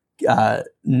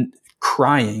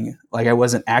 crying. Like I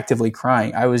wasn't actively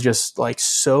crying. I was just like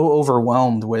so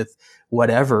overwhelmed with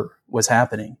whatever was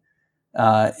happening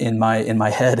in my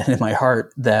head and in my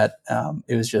heart that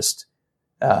it was just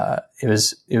it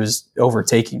was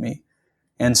overtaking me.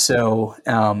 And so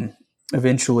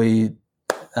eventually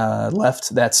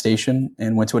left that station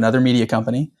and went to another media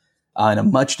company in a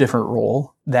much different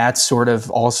role. That's sort of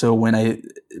also when I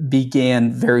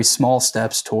began very small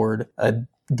steps toward a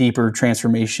deeper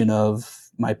transformation of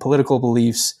my political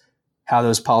beliefs, how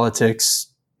those politics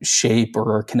shape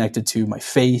or are connected to my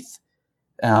faith.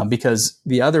 Because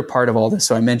the other part of all this,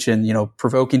 so I mentioned,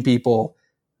 provoking people,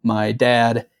 my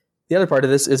dad. The other part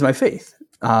of this is my faith.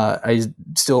 I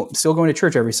still going to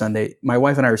church every Sunday. My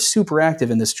wife and I are super active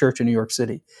in this church in New York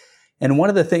City. And one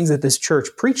of the things that this church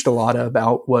preached a lot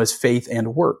about was faith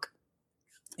and work,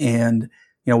 and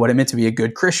what it meant to be a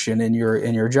good Christian in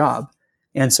your job.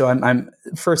 And so I'm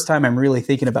first time I'm really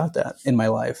thinking about that in my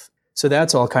life. So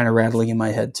that's all kind of rattling in my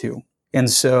head too. And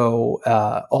so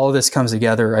all of this comes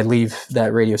together. I leave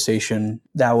that radio station.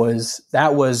 That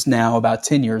was now about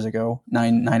 10 years ago,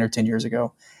 nine or 10 years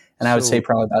ago. And I would say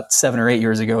probably about 7 or 8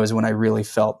 years ago is when I really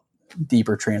felt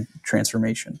deeper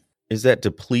transformation. Is that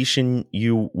depletion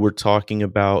you were talking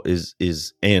about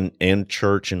and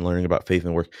church and learning about faith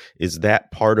and work, is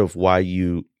that part of why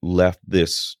you left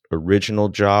this original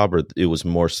job, or it was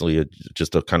mostly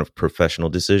just a kind of professional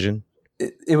decision?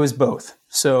 It was both.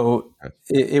 So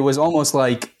it was almost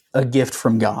like a gift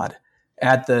from God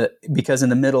because in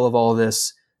the middle of all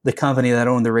this, the company that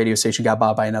owned the radio station got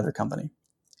bought by another company,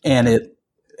 and it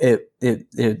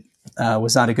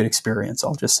was not a good experience,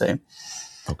 I'll just say.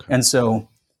 Okay. And so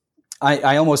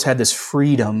I almost had this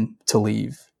freedom to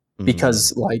leave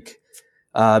because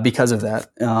because of that.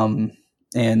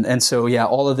 And so, yeah,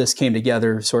 all of this came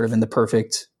together sort of in the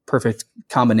perfect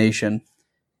combination.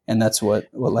 And that's what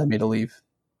led me to leave.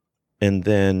 And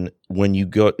then when you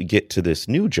get to this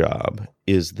new job,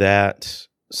 is that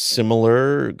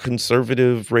similar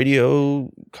conservative radio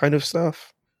kind of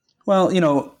stuff? Well,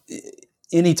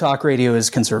 any talk radio is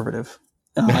conservative.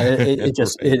 It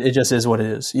just is what it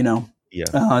is,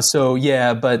 Yeah. So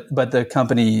yeah, but the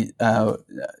company,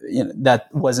 that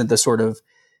wasn't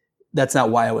that's not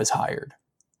why I was hired,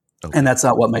 okay. And that's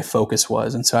not what my focus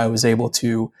was. And so I was able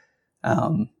to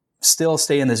still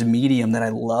stay in this medium that I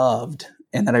loved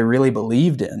and that I really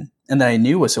believed in and that I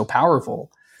knew was so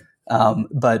powerful,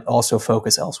 but also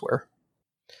focus elsewhere.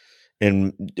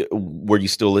 And were you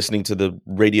still listening to the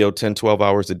radio 10, 12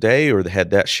 hours a day, or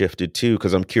had that shifted too?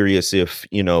 Because I'm curious if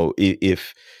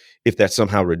that's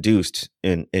somehow reduced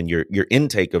and your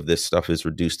intake of this stuff is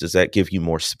reduced, does that give you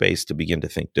more space to begin to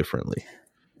think differently?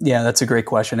 Yeah, that's a great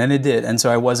question. And it did. And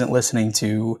so I wasn't listening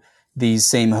to these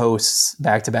same hosts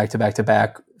back to back to back to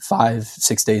back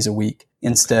 5-6 days a week.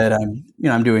 Instead,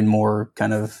 I'm doing more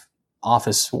kind of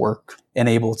office work and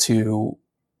able to,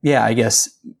 I guess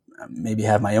maybe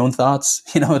have my own thoughts,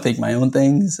 think my own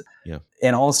things. Yeah.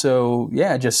 And also,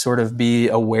 just sort of be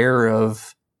aware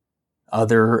of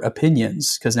other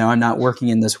opinions, because now I'm not working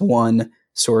in this one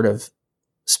sort of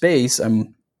space.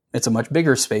 It's a much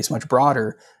bigger space, much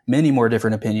broader, many more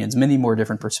different opinions, many more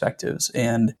different perspectives.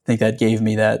 And I think that gave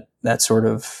me that sort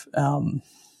of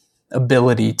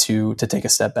ability to take a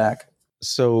step back.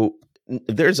 So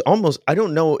there's almost, I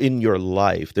don't know, in your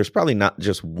life, there's probably not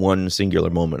just one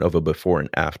singular moment of a before and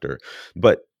after,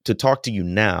 but to talk to you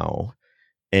now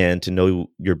and to know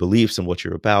your beliefs and what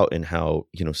you're about and how,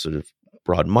 sort of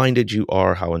broad-minded you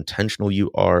are, how intentional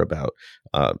you are about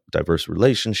diverse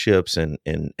relationships and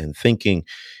thinking,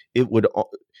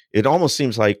 it almost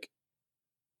seems like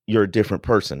you're a different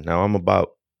person. Now I'm about,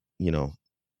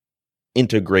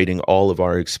 integrating all of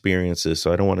our experiences,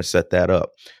 so I don't want to set that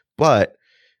up. But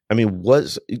I mean,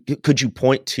 could you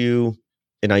point to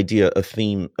an idea, a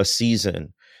theme, a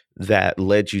season that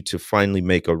led you to finally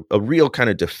make a real kind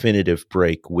of definitive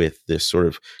break with this sort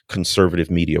of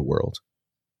conservative media world?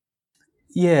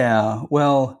 Yeah,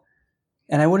 well,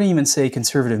 and I wouldn't even say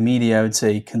conservative media, I would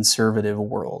say conservative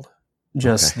world.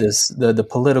 Just okay. The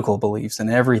political beliefs and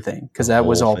everything, because that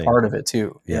was all part of it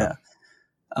too. Yeah.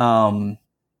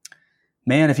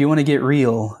 Man, if you want to get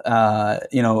real,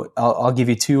 I'll give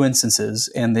you 2 instances,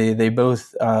 and they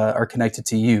both are connected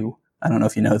to you. I don't know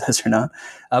if you know this or not,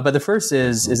 but the first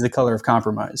is The Color of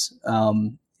Compromise.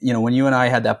 When you and I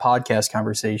had that podcast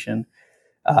conversation,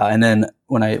 And then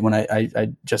when I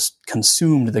just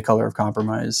consumed The Color of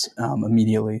Compromise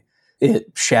immediately,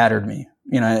 it shattered me.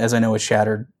 As I know, it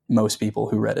shattered most people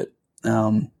who read it,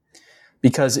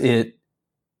 because it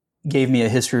gave me a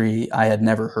history I had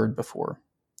never heard before.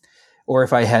 Or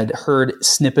if I had heard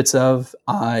snippets of,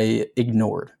 I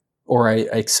ignored or I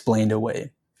explained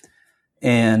away.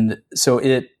 And so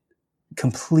it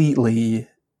completely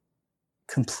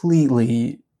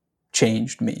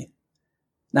changed me.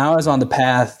 Now I was on the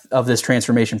path of this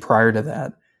transformation prior to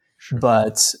that, Sure.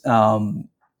 but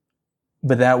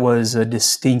that was a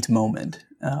distinct moment.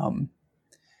 And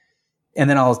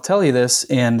then I'll tell you this,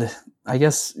 and I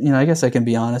guess I can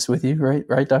be honest with you,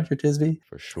 right, Dr. Tisby?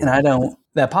 For sure. And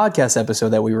that podcast episode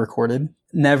that we recorded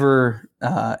never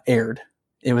aired.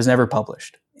 It was never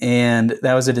published. And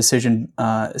that was a decision.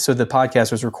 So the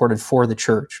podcast was recorded for the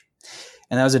church,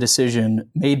 and that was a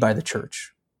decision made by the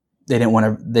church. They didn't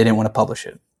want to publish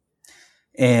it.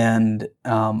 And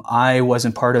I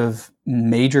wasn't part of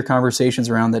major conversations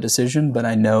around that decision, but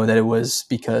I know that it was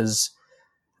because,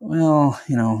 well,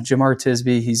 Jemar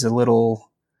Tisby, he's a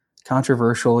little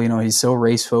controversial. He's so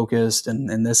race focused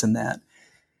and this and that.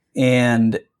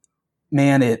 And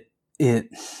man, it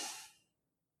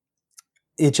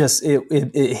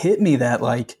hit me that,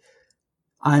 like,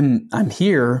 I'm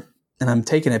here and I'm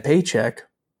taking a paycheck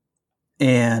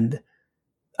and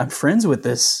I'm friends with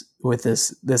this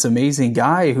amazing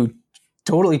guy who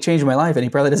totally changed my life, and he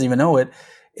probably doesn't even know it.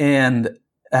 And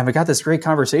I've got this great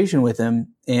conversation with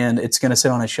him, and it's going to sit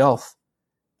on a shelf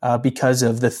because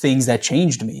of the things that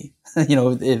changed me.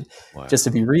 Wow. Just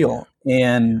to be real.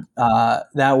 And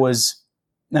that was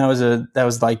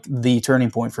like the turning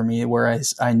point for me, where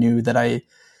I knew that I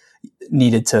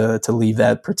needed to leave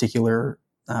that particular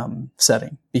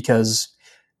setting, because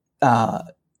I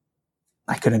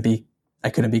couldn't be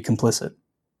complicit.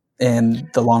 And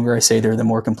the longer I stayed there, the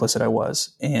more complicit I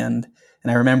was. And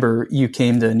I remember you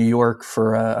came to New York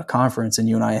for a conference, and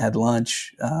you and I had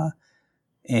lunch.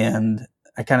 And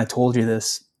I kind of told you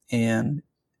this, and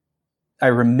I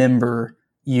remember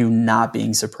you not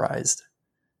being surprised,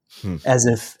 as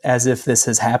if this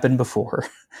has happened before,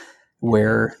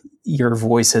 where your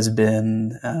voice has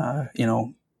been,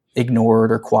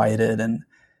 ignored or quieted. And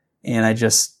I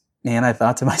just, man, I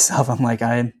thought to myself, I'm like,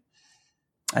 I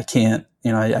can't,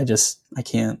 I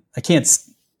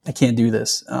can't do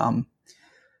this.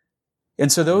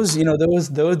 And so those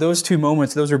two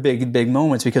moments, those are big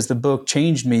moments, because the book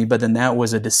changed me. But then that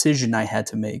was a decision I had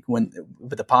to make with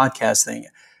the podcast thing.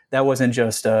 That wasn't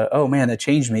just oh man, that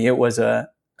changed me. It was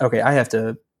okay, I have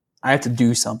to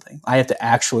do something. I have to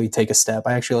actually take a step.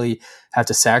 I actually have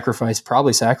to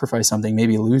probably sacrifice something,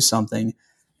 maybe lose something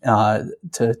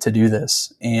to do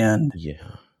this. And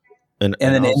yeah. And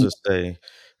then I'll just say,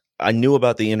 I knew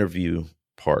about the interview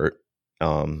part.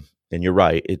 And you're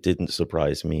right, it didn't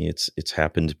surprise me. It's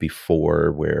happened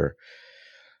before, where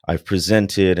I've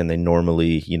presented and they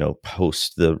normally,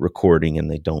 post the recording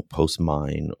and they don't post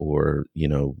mine, or,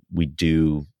 we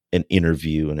do an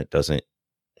interview and it doesn't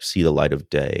see the light of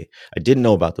day. I didn't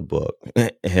know about the book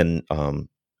and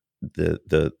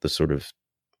the sort of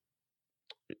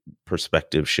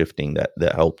perspective shifting that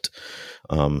helped.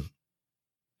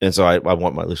 And so I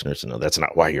want my listeners to know that's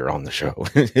not why you're on the show.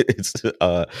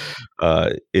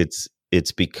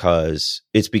 It's because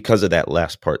of that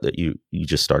last part that you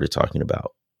just started talking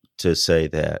about, to say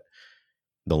that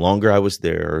the longer I was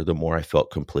there, the more I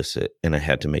felt complicit and I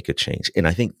had to make a change. And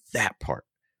I think that part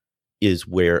is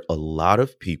where a lot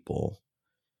of people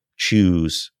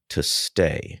choose to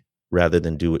stay rather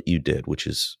than do what you did, which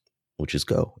is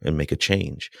go and make a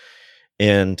change.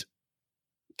 And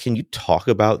can you talk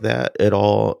about that at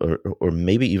all, or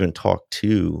maybe even talk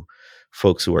to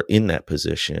folks who are in that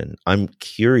position? I'm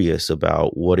curious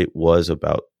about what it was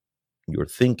about your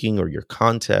thinking or your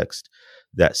context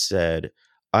that said,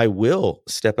 I will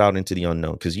step out into the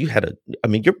unknown, because you had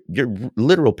your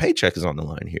literal paycheck is on the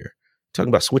line here. Talking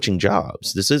about switching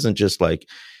jobs. This isn't just like,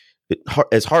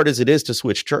 as hard as it is to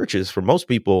switch churches, for most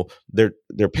people, their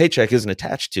paycheck isn't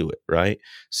attached to it, right?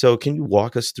 So can you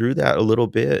walk us through that a little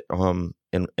bit, and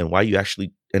why you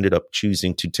actually ended up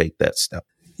choosing to take that step?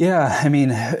 Yeah, I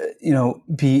mean,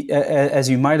 as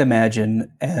you might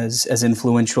imagine, as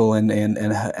influential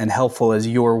and helpful as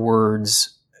your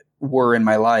words were in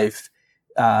my life,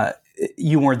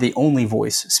 you weren't the only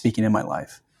voice speaking in my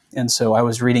life. And so I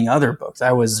was reading other books.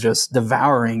 I was just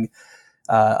devouring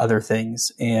other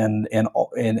things, and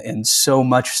so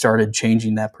much started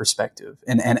changing that perspective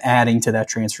and adding to that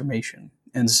transformation.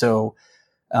 And so,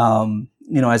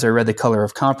 as I read The Color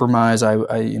of Compromise,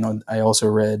 I also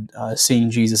read Seeing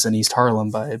Jesus in East Harlem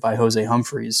by Jose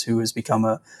Humphreys, who has become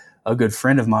a a good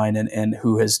friend of mine and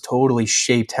who has totally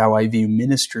shaped how I view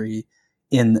ministry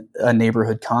in a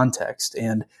neighborhood context,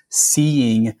 and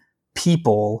seeing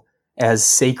people as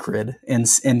sacred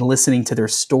and listening to their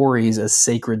stories as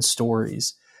sacred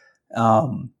stories.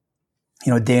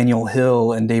 Daniel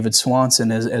Hill and David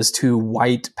Swanson as two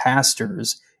white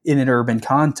pastors in an urban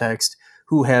context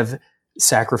who have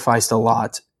sacrificed a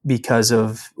lot because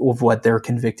of what they're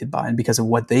convicted by and because of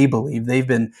what they believe.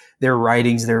 Their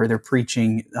writings, their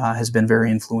preaching has been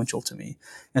very influential to me.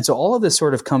 And so all of this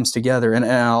sort of comes together. And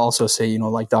I'll also say,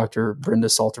 like Dr. Brenda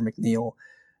Salter McNeil,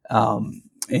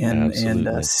 and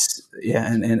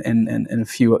a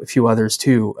few others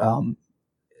too.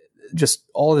 Just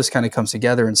all of this kind of comes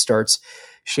together and starts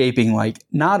shaping, like,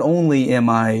 not only am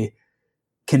I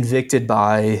convicted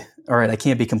by, all right, I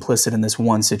can't be complicit in this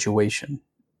one situation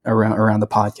around the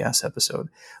podcast episode,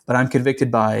 but I'm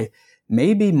convicted by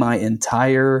maybe my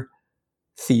entire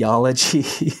theology,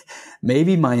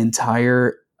 maybe my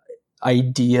entire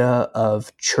idea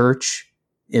of church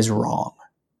is wrong.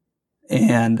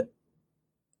 And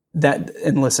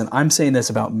listen, I'm saying this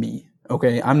about me.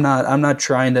 Okay. I'm not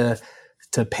trying to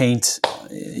paint,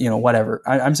 whatever.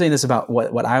 I'm saying this about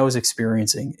what I was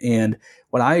experiencing. And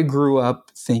what I grew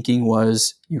up thinking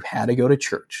was you had to go to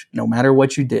church. No matter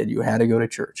what you did, you had to go to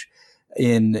church.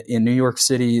 In New York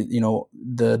City,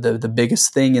 the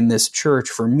biggest thing in this church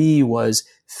for me was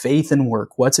faith and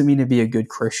work. What's it mean to be a good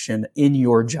Christian in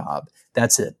your job?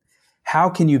 That's it. How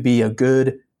can you be a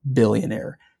good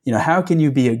billionaire? How can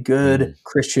you be a good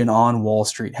Christian on Wall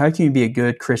Street? How can you be a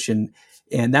good Christian?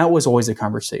 And that was always a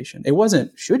conversation. It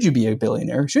wasn't, should you be a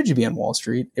billionaire? Should you be on Wall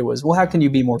Street? It was, well, how can you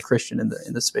be more Christian in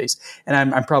the space?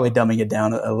 And I'm probably dumbing it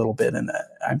down a little bit. And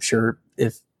I'm sure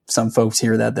if some folks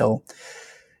hear that, they'll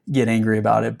get angry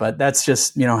about it. But that's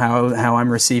just, how I'm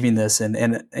receiving this.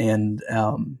 And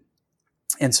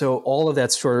so all of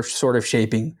that's sort of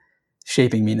shaping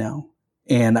me now.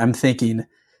 And I'm thinking,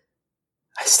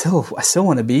 I still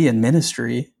want to be in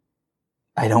ministry.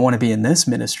 I don't want to be in this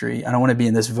ministry. I don't want to be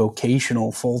in this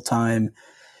vocational full-time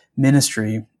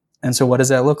ministry. And so what does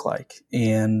that look like?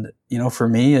 And, for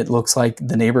me, it looks like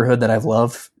the neighborhood that I've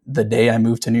loved the day I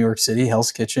moved to New York City,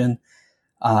 Hell's Kitchen.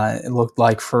 It looked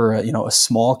like for, a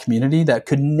small community that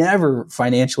could never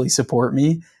financially support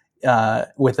me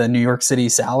with a New York City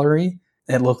salary.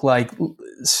 It looked like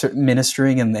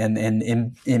ministering and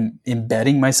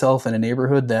embedding myself in a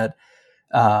neighborhood that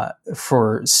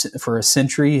for a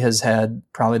century has had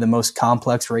probably the most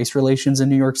complex race relations in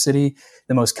New York City,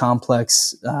 the most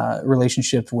complex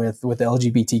relationship with the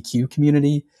LGBTQ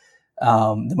community,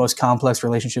 the most complex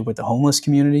relationship with the homeless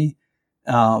community.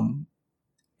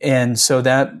 And so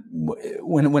that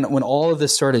when all of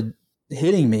this started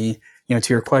hitting me,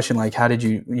 to your question, like, why did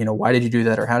you do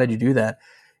that? Or how did you do that?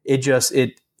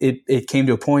 It came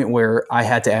to a point where I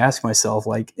had to ask myself,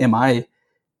 like, am I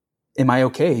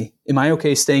okay? Am I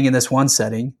okay staying in this one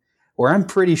setting where I'm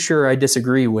pretty sure I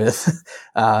disagree with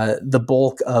the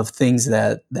bulk of things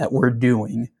that we're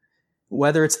doing,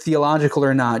 whether it's theological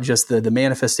or not, just the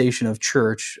manifestation of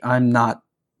church? I'm not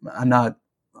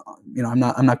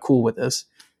cool with this.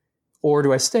 Or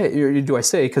do I stay? Or do I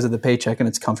stay because of the paycheck and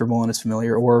it's comfortable and it's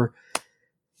familiar? Or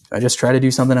I just try to do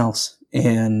something else?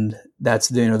 And that's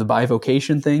the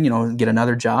bivocation thing. Get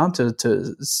another job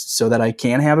to so that I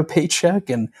can have a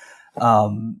paycheck and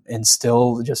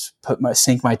still just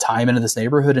sink my time into this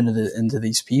neighborhood, into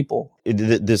these people.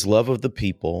 This love of the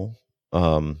people,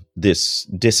 this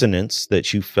dissonance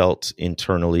that you felt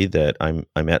internally, that I'm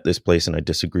at this place and I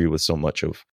disagree with so much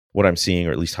of what I'm seeing,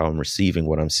 or at least how I'm receiving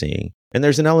what I'm seeing. And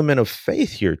there's an element of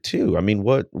faith here too. I mean,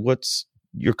 what's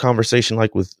your conversation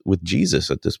like with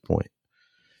Jesus at this point?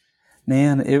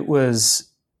 Man,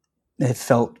 it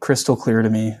felt crystal clear to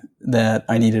me that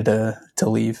I needed to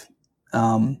leave.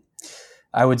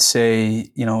 I would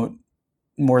say,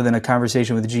 more than a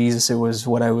conversation with Jesus, it was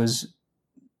what I was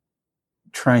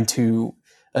trying to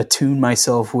attune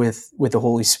myself with the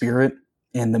Holy Spirit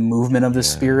and the movement of the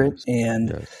Spirit.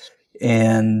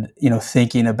 And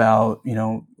thinking about,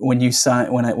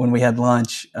 when we had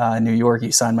lunch in New York,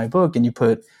 you signed my book and you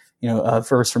put, a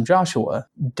verse from Joshua: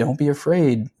 "Don't be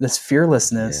afraid." This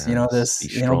fearlessness,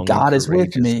 God is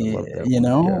with me.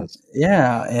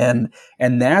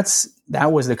 And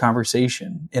that was the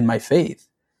conversation in my faith.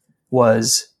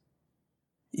 Was,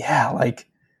 like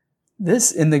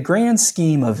this in the grand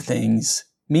scheme of things,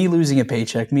 me losing a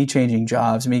paycheck, me changing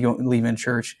jobs, me leaving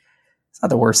church, it's not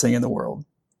the worst thing in the world.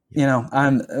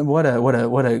 What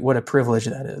a privilege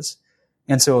that is.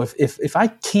 And so if I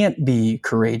can't be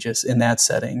courageous in that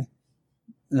setting,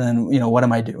 then, what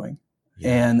am I doing?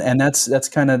 Yeah. And that's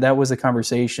kind of, that was the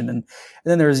conversation. And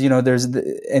then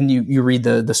you read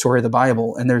the story of the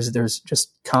Bible, and there's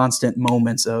just constant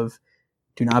moments of,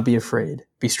 do not be afraid,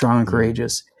 be strong and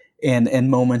courageous, and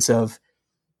moments of,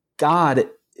 God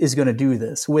is going to do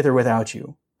this with or without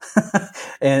you.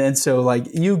 and so like,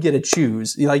 you get to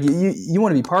choose, like you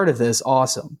want to be part of this.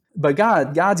 Awesome. But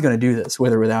God's going to do this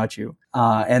with or without you.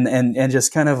 And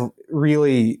just kind of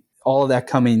really all of that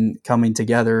coming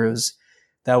together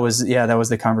that was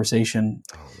the conversation.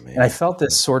 Oh, man. And I felt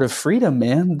this sort of freedom,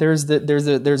 man. There's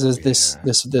this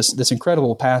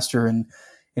incredible pastor in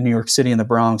New York City in the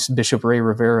Bronx, Bishop Ray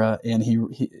Rivera. And he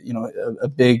a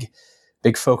big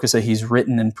focus that he's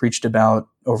written and preached about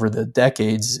over the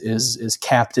decades is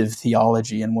captive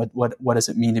theology, and what does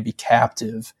it mean to be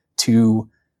captive to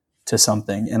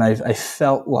something. And I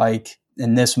felt like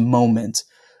in this moment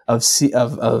of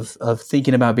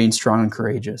thinking about being strong and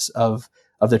courageous, of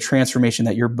the transformation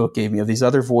that your book gave me, of these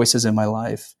other voices in my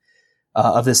life,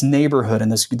 of this neighborhood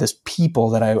and this people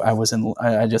that I was in,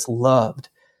 I just loved.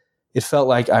 It felt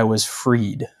like I was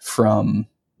freed from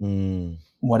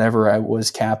whatever I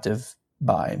was captive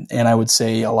by. And I would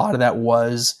say a lot of that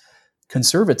was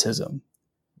conservatism.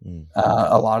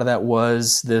 A lot of that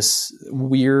was this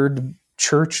weird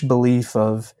church belief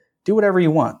of do whatever you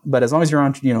want, but as long as you're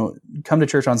on, come to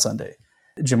church on Sunday.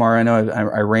 Jamar, I know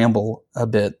I ramble a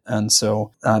bit. And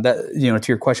so that, to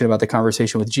your question about the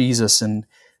conversation with Jesus, and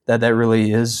that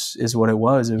really is what it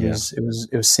was. It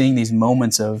was seeing these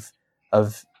moments of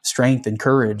strength and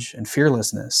courage and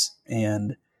fearlessness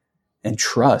and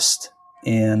trust.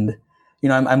 And,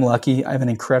 I'm lucky. I have an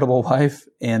incredible wife.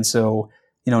 And so,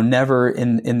 never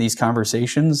in these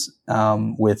conversations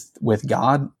with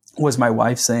God was my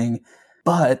wife saying,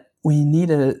 but we need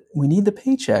the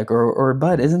paycheck, or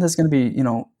but isn't this going to be,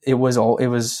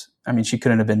 she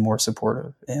couldn't have been more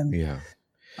supportive. And,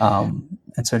 and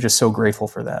so just so grateful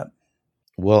for that.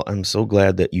 Well, I'm so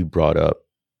glad that you brought up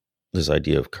this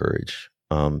idea of courage.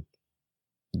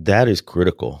 That is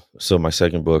critical. So my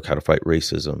second book, How to Fight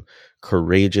Racism,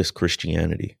 Courageous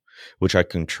Christianity, which I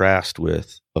contrast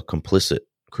with a complicit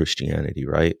Christianity,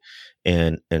 right?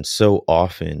 And so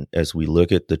often as we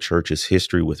look at the church's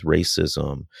history with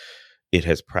racism, it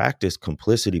has practiced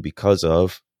complicity because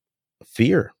of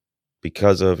fear,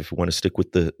 because of, if you want to stick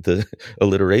with the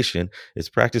alliteration, it's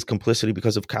practiced complicity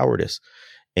because of cowardice,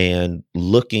 and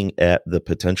looking at the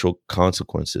potential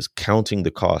consequences, counting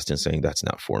the cost and saying, that's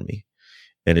not for me.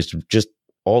 And it's just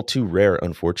all too rare,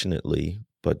 unfortunately.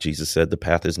 But Jesus said the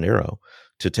path is narrow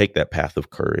to take that path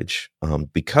of courage,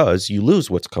 because you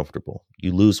lose what's comfortable.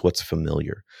 You lose what's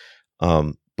familiar.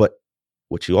 But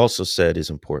what you also said is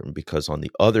important, because on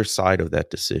the other side of that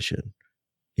decision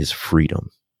is freedom.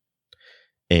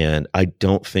 And I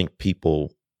don't think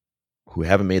people who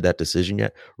haven't made that decision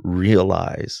yet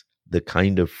realize the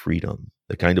kind of freedom,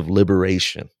 the kind of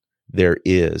liberation there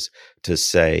is to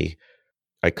say,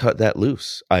 I cut that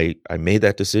loose. I made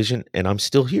that decision and I'm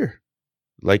still here.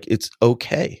 Like, it's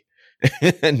okay.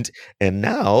 and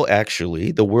now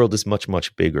actually the world is much,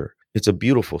 much bigger. It's a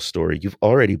beautiful story. You've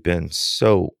already been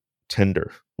so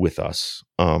tender with us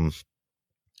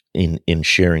in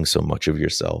sharing so much of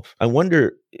yourself. I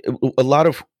wonder, a lot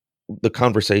of the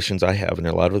conversations I have and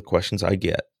a lot of the questions I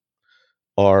get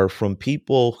are from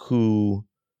people who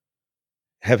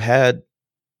have had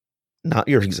not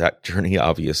your exact journey,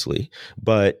 obviously,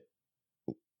 but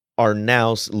are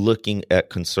now looking at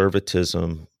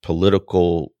conservatism,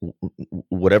 political,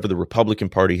 whatever the Republican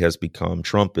Party has become,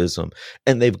 Trumpism,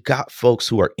 and they've got folks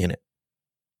who are in it.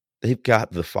 They've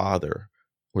got the father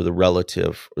or the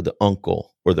relative or the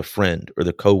uncle or the friend or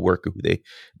the coworker who they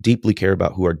deeply care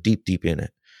about, who are deep, deep in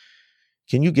it.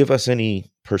 Can you give us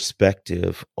any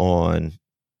perspective on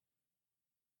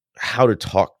how to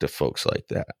talk to folks like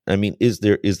that? I mean, is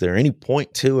there any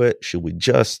point to it? Should we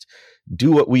just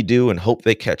do what we do and hope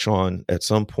they catch on at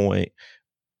some point?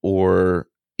 Or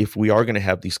if we are going to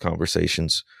have these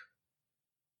conversations,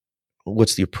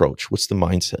 what's the approach? What's the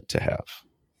mindset to have?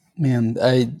 Man,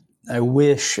 I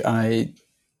wish I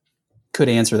could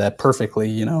answer that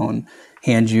perfectly, and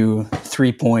hand you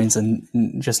 3 points and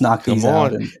just knock these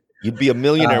out. And, you'd be a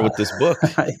millionaire with this book.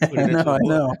 I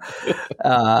know.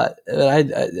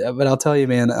 But I'll tell you,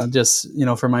 man, just,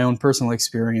 from my own personal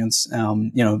experience,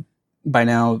 by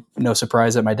now, no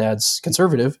surprise that my dad's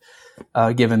conservative,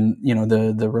 given,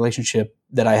 the relationship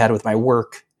that I had with my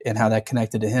work and how that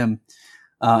connected to him.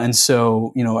 And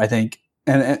so, I think,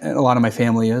 and a lot of my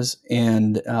family is,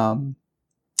 and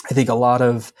I think a lot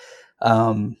of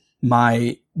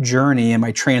my journey and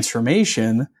my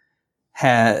transformation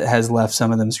has left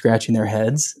some of them scratching their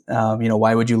heads.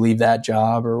 Why would you leave that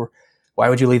job? Or why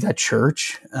would you leave that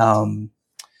church? And,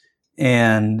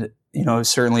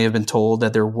 certainly have been told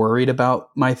that they're worried about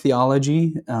my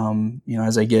theology,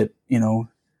 as I get,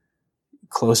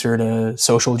 closer to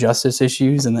social justice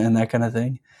issues and that kind of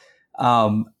thing.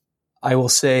 I will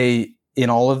say in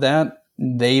all of that,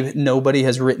 nobody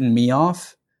has written me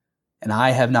off, and I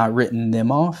have not written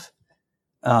them off.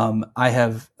 I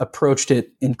have approached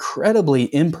it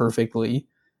incredibly imperfectly,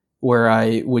 where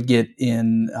I would get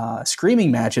in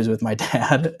screaming matches with my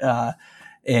dad,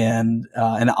 and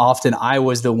often I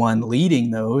was the one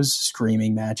leading those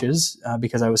screaming matches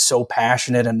because I was so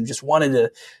passionate and just wanted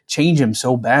to change him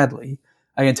so badly.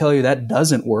 I can tell you that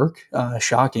doesn't work.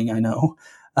 Shocking, I know.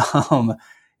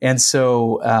 And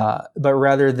so, but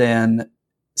rather than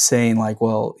saying like,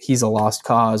 well, he's a lost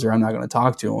cause, or I'm not going to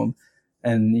talk to him,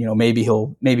 and maybe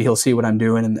he'll see what I'm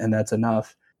doing, and that's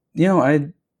enough. I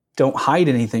don't hide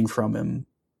anything from him.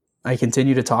 I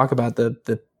continue to talk about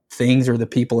the things or the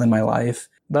people in my life,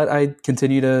 but I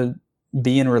continue to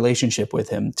be in relationship with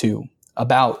him too,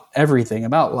 about everything,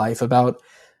 about life, about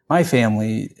my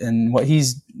family and what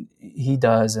he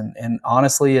does. And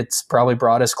honestly, it's probably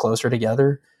brought us closer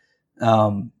together.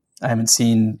 I haven't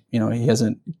seen, he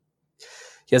hasn't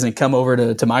come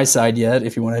over to my side yet,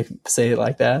 if you want to say it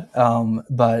like that.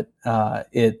 But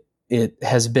it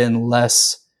has been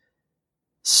less,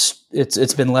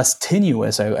 it's been less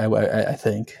tenuous, I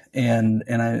think. And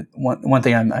one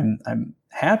thing I'm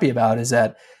happy about is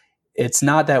that it's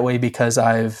not that way because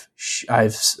I've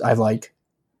like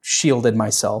shielded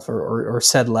myself or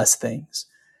said less things.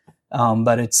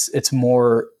 But it's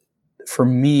more, for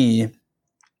me,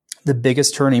 the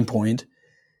biggest turning point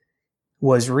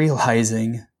was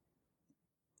realizing,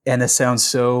 and it sounds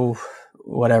so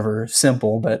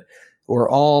simple, but we're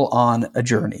all on a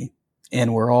journey,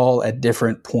 and we're all at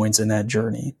different points in that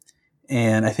journey.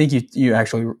 And I think you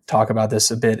actually talk about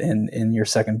this a bit in your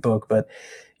second book, but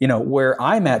where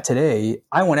I'm at today,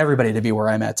 I want everybody to be where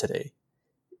I'm at today.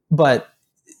 But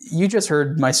you just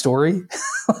heard my story.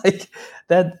 Like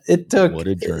that, it took, what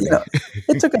a journey.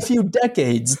 It took a few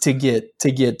decades to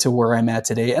get to where I'm at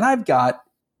today. And I've got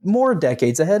more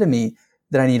decades ahead of me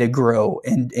that I need to grow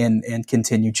and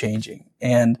continue changing.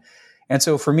 And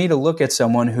so for me to look at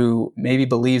someone who maybe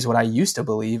believes what I used to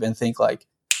believe and think like,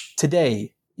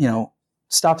 today,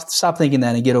 stop thinking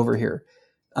that and get over here.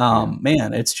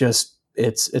 Man, it's just,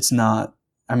 it's not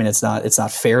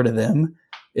fair to them.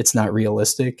 It's not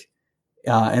realistic.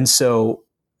 And so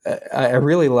I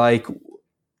really like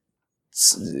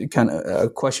kind of a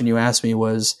question you asked me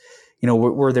was,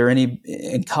 were there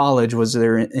in college, was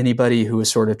there anybody who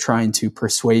was sort of trying to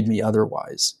persuade me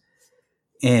otherwise?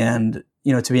 And,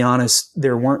 to be honest,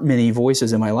 there weren't many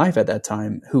voices in my life at that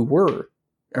time who were,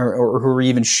 or who were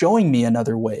even showing me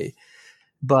another way.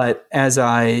 But as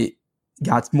I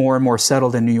got more and more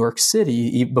settled in New York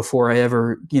City, before I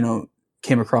ever,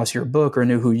 came across your book or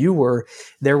knew who you were,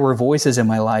 there were voices in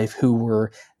my life who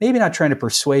were maybe not trying to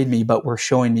persuade me, but were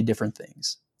showing me different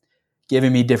things,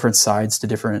 giving me different sides to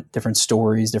different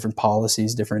stories, different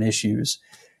policies, different issues.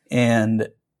 And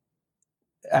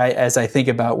as I think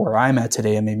about where I'm at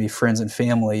today and maybe friends and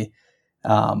family,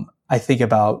 I think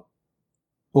about,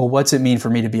 well, what's it mean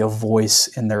for me to be a voice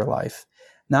in their life?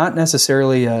 Not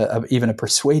necessarily even a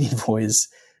persuading voice,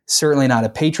 certainly not a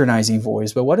patronizing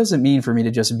voice, but what does it mean for me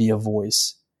to just be a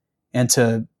voice and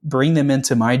to bring them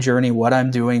into my journey, what I'm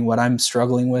doing, what I'm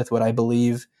struggling with, what I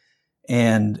believe,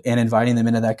 and inviting them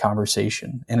into that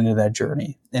conversation and into that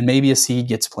journey. And maybe a seed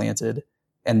gets planted,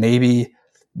 and maybe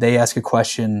they ask a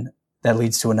question that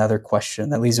leads to another question,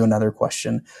 that leads to another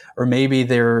question. Or maybe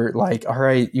they're like, all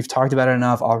right, you've talked about it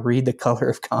enough. I'll read The Color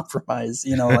of Compromise,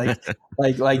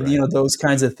 like right. Those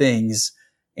kinds of things.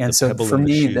 And so for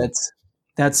me,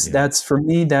 that's for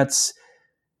me, that's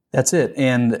it.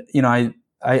 And,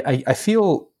 I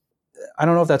feel, I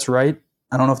don't know if that's right.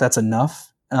 I don't know if that's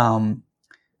enough.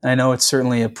 I know it's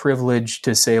certainly a privilege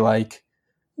to say like,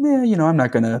 I'm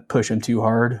not going to push him too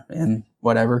hard and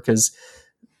whatever, because,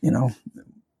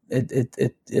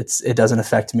 it doesn't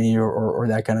affect me or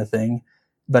that kind of thing,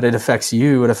 but it affects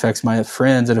you. It affects my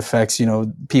friends. It affects,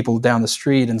 people down the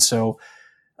street. And so,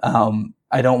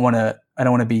 I don't want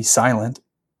to be silent.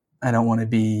 I don't want to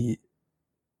be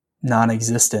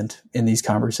non-existent in these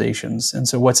conversations. And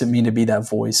so what's it mean to be that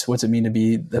voice? What's it mean to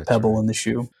be the pebble in the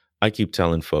shoe? I keep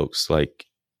telling folks like,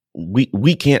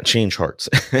 we can't change hearts.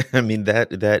 I mean,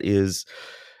 that is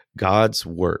God's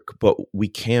work, but we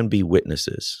can be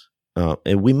witnesses.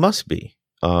 And we must be.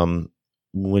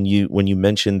 When you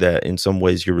mentioned that in some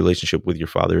ways your relationship with your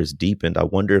father is deepened, I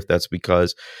wonder if that's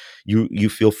because you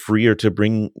feel freer to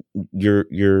bring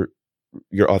your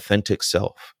your authentic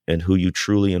self and who you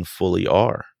truly and fully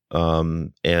are.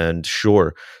 And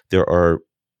sure, there are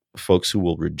folks who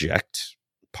will reject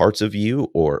parts of you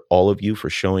or all of you for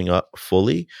showing up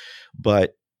fully,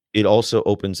 but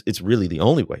it's really the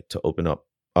only way to open up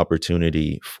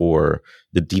opportunity for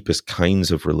the deepest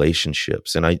kinds of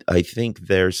relationships. And I think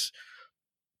there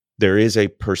is a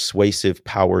persuasive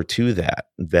power to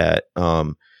that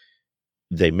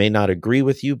they may not agree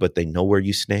with you, but they know where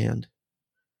you stand.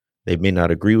 They may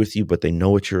not agree with you, but they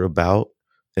know what you're about.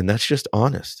 And that's just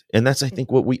honest. And that's, I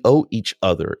think, what we owe each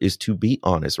other, is to be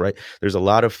honest, right? There's a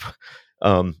lot of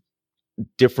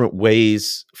different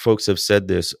ways folks have said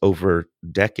this over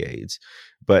decades,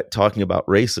 but talking about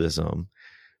racism,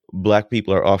 Black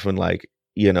people are often like,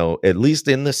 at least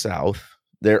in the South,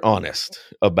 they're honest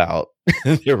about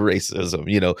their racism.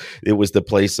 It was the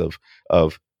place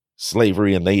of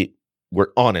slavery, and they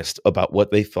were honest about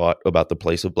what they thought about the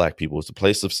place of Black people. It was the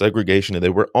place of segregation, and they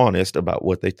were honest about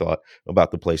what they thought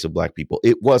about the place of Black people.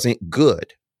 It wasn't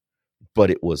good,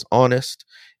 but it was honest,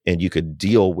 and you could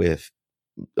deal with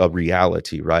a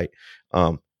reality, right?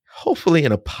 Hopefully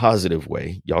in a positive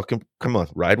way. Y'all can come on,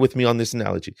 ride with me on this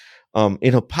analogy.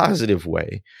 In a positive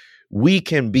way, we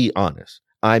can be honest.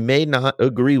 I may not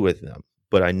agree with them,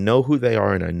 but I know who they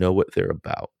are and I know what they're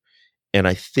about. And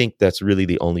I think that's really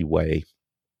the only way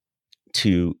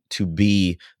to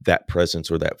be that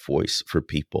presence or that voice for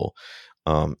people.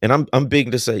 And I'm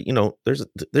big to say, there's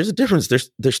a difference.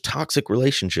 There's toxic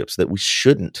relationships that we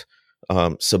shouldn't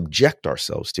subject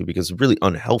ourselves to, because it's really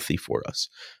unhealthy for us.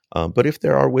 But if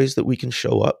there are ways that we can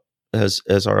show up as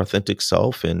our authentic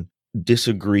self and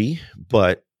disagree,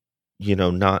 but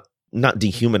not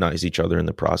dehumanize each other in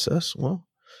the process, well,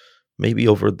 maybe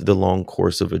over the long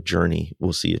course of a journey,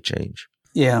 we'll see a change.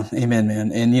 Yeah, amen,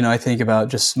 man. And I think about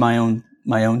just my own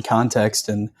context,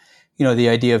 and the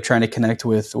idea of trying to connect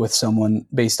with someone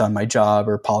based on my job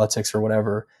or politics or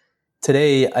whatever.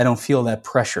 Today, I don't feel that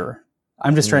pressure.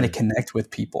 I'm just trying to connect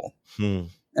with people, and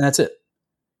that's it.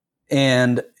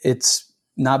 And it's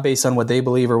not based on what they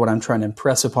believe or what I'm trying to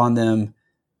impress upon them.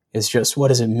 It's just, what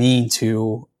does it mean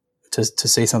to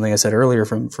say something I said earlier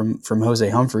from Jose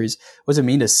Humphreys? What does it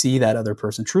mean to see that other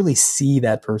person, truly see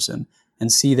that person,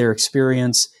 and see their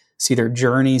experience, see their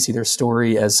journey, see their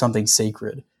story as something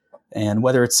sacred? And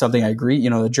whether it's something I agree,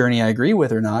 the journey I agree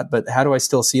with or not, but how do I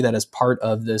still see that as part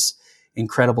of this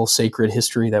incredible sacred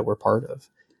history that we're part of?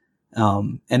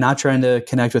 And not trying to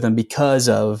connect with them because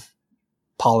of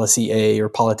policy A or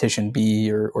politician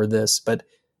B or this, but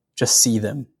just see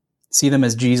them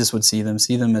as Jesus would see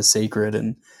them as sacred.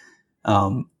 And,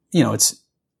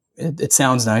 it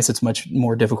sounds nice. It's much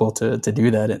more difficult to do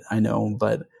that, I know,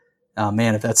 but,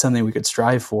 man, if that's something we could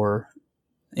strive for,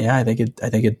 yeah, I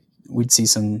think we'd see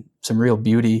some real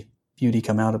beauty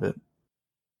come out of it.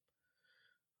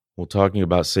 Well, talking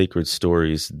about sacred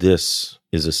stories, this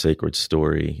is a sacred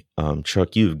story.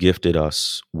 Chuck, you've gifted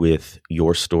us with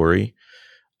your story.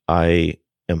 I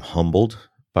am humbled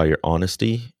by your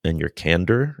honesty and your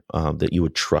candor, that you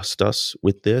would trust us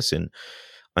with this. And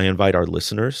I invite our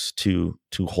listeners to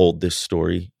hold this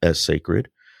story as sacred,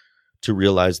 to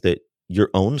realize that your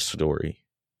own story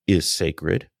is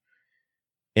sacred,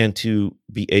 and to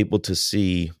be able to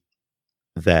see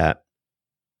that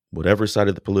whatever side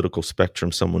of the political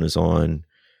spectrum someone is on,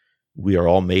 we are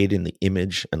all made in the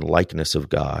image and likeness of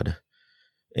God,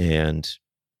 and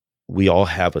we all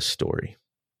have a story.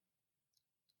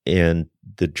 And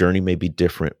the journey may be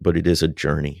different, but it is a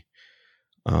journey.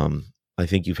 I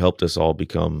think you've helped us all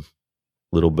become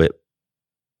a little bit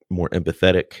more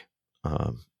empathetic,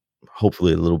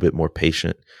 hopefully a little bit more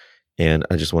patient. And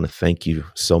I just want to thank you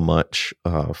so much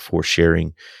for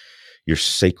sharing your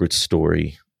sacred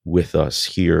story with us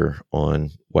here on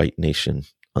White Nation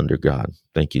Under God.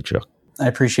 Thank you, Chuck. I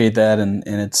appreciate that. And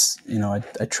it's,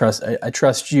 I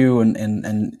trust you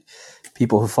and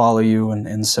people who follow you.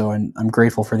 And so I'm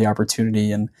grateful for the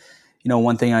opportunity. And,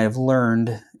 one thing I have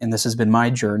learned, and this has been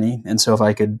my journey. And so if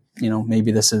I could,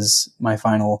 maybe this is my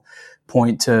final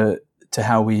point to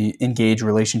how we engage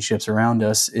relationships around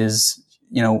us is,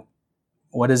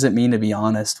 what does it mean to be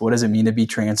honest? What does it mean to be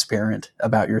transparent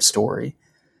about your story?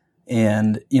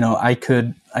 And, I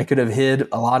could have hid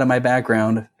a lot of my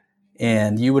background,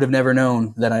 and you would have never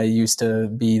known that I used to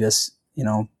be this,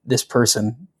 this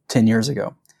person 10 years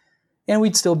ago. And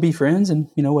we'd still be friends and,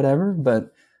 whatever,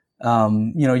 but,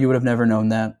 you would have never known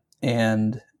that.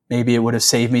 And maybe it would have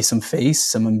saved me some face,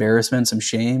 some embarrassment, some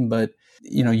shame. But,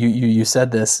 you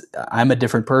said this, I'm a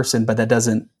different person, but that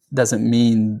doesn't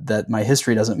mean that my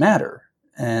history doesn't matter,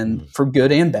 and for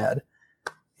good and bad.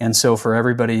 And so for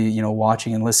everybody,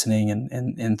 watching and listening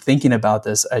and thinking about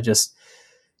this, I just,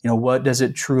 what does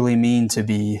it truly mean to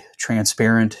be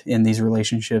transparent in these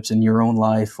relationships in your own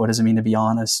life? What does it mean to be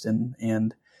honest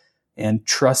and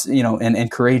trust,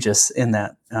 and courageous in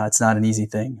that? It's not an easy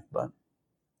thing, but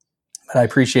I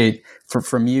appreciate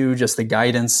from you just the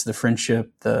guidance, the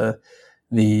friendship, the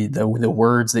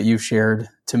words that you've shared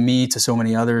to me, to so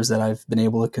many others that I've been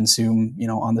able to consume,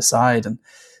 on the side. And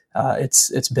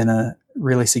it's been a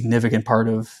really significant part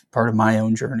of my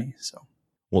own journey. So,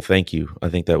 well, thank you. I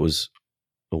think that was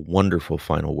a wonderful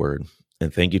final word.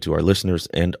 And thank you to our listeners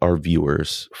and our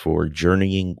viewers for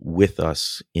journeying with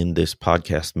us in this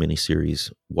podcast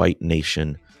miniseries, White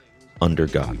Nation Under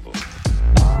God.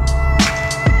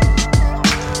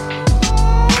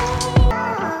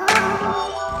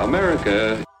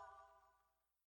 America